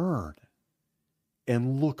turn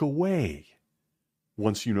and look away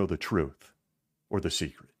once you know the truth or the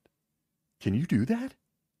secret? Can you do that?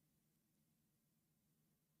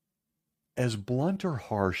 As blunt or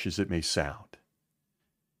harsh as it may sound,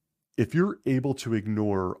 if you're able to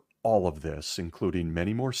ignore all of this, including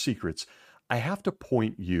many more secrets, I have to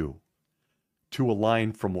point you to a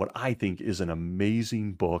line from what I think is an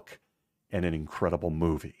amazing book and an incredible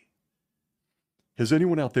movie. Has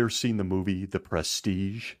anyone out there seen the movie The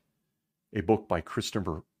Prestige, a book by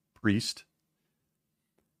Christopher Priest?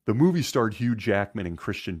 The movie starred Hugh Jackman and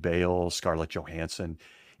Christian Bale, Scarlett Johansson,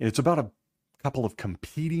 and it's about a couple of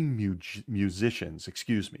competing magicians,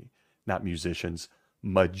 excuse me.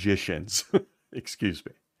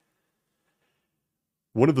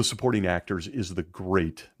 One of the supporting actors is the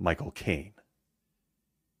great Michael Caine.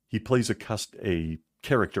 He plays a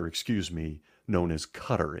character, known as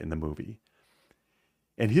Cutter in the movie.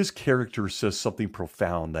 And his character says something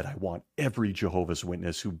profound that I want every Jehovah's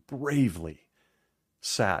Witness who bravely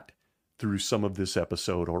sat through some of this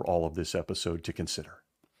episode or all of this episode to consider.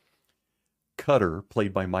 Cutter,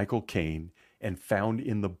 played by Michael Caine and found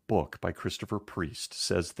in the book by Christopher Priest,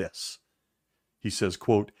 says this. He says,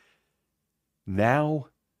 quote, "Now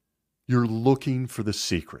you're looking for the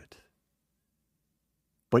secret,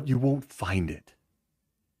 but you won't find it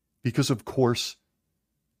because, of course,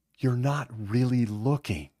 you're not really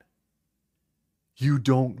looking. You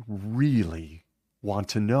don't really want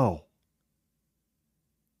to know.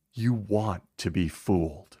 You want to be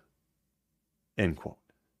fooled." End quote.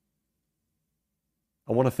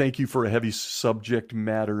 I want to thank you for a heavy subject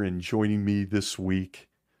matter and joining me this week.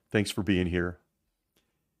 Thanks for being here.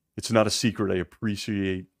 It's not a secret. I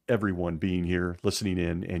appreciate everyone being here, listening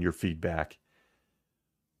in, and your feedback.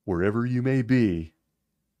 Wherever you may be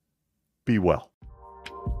well.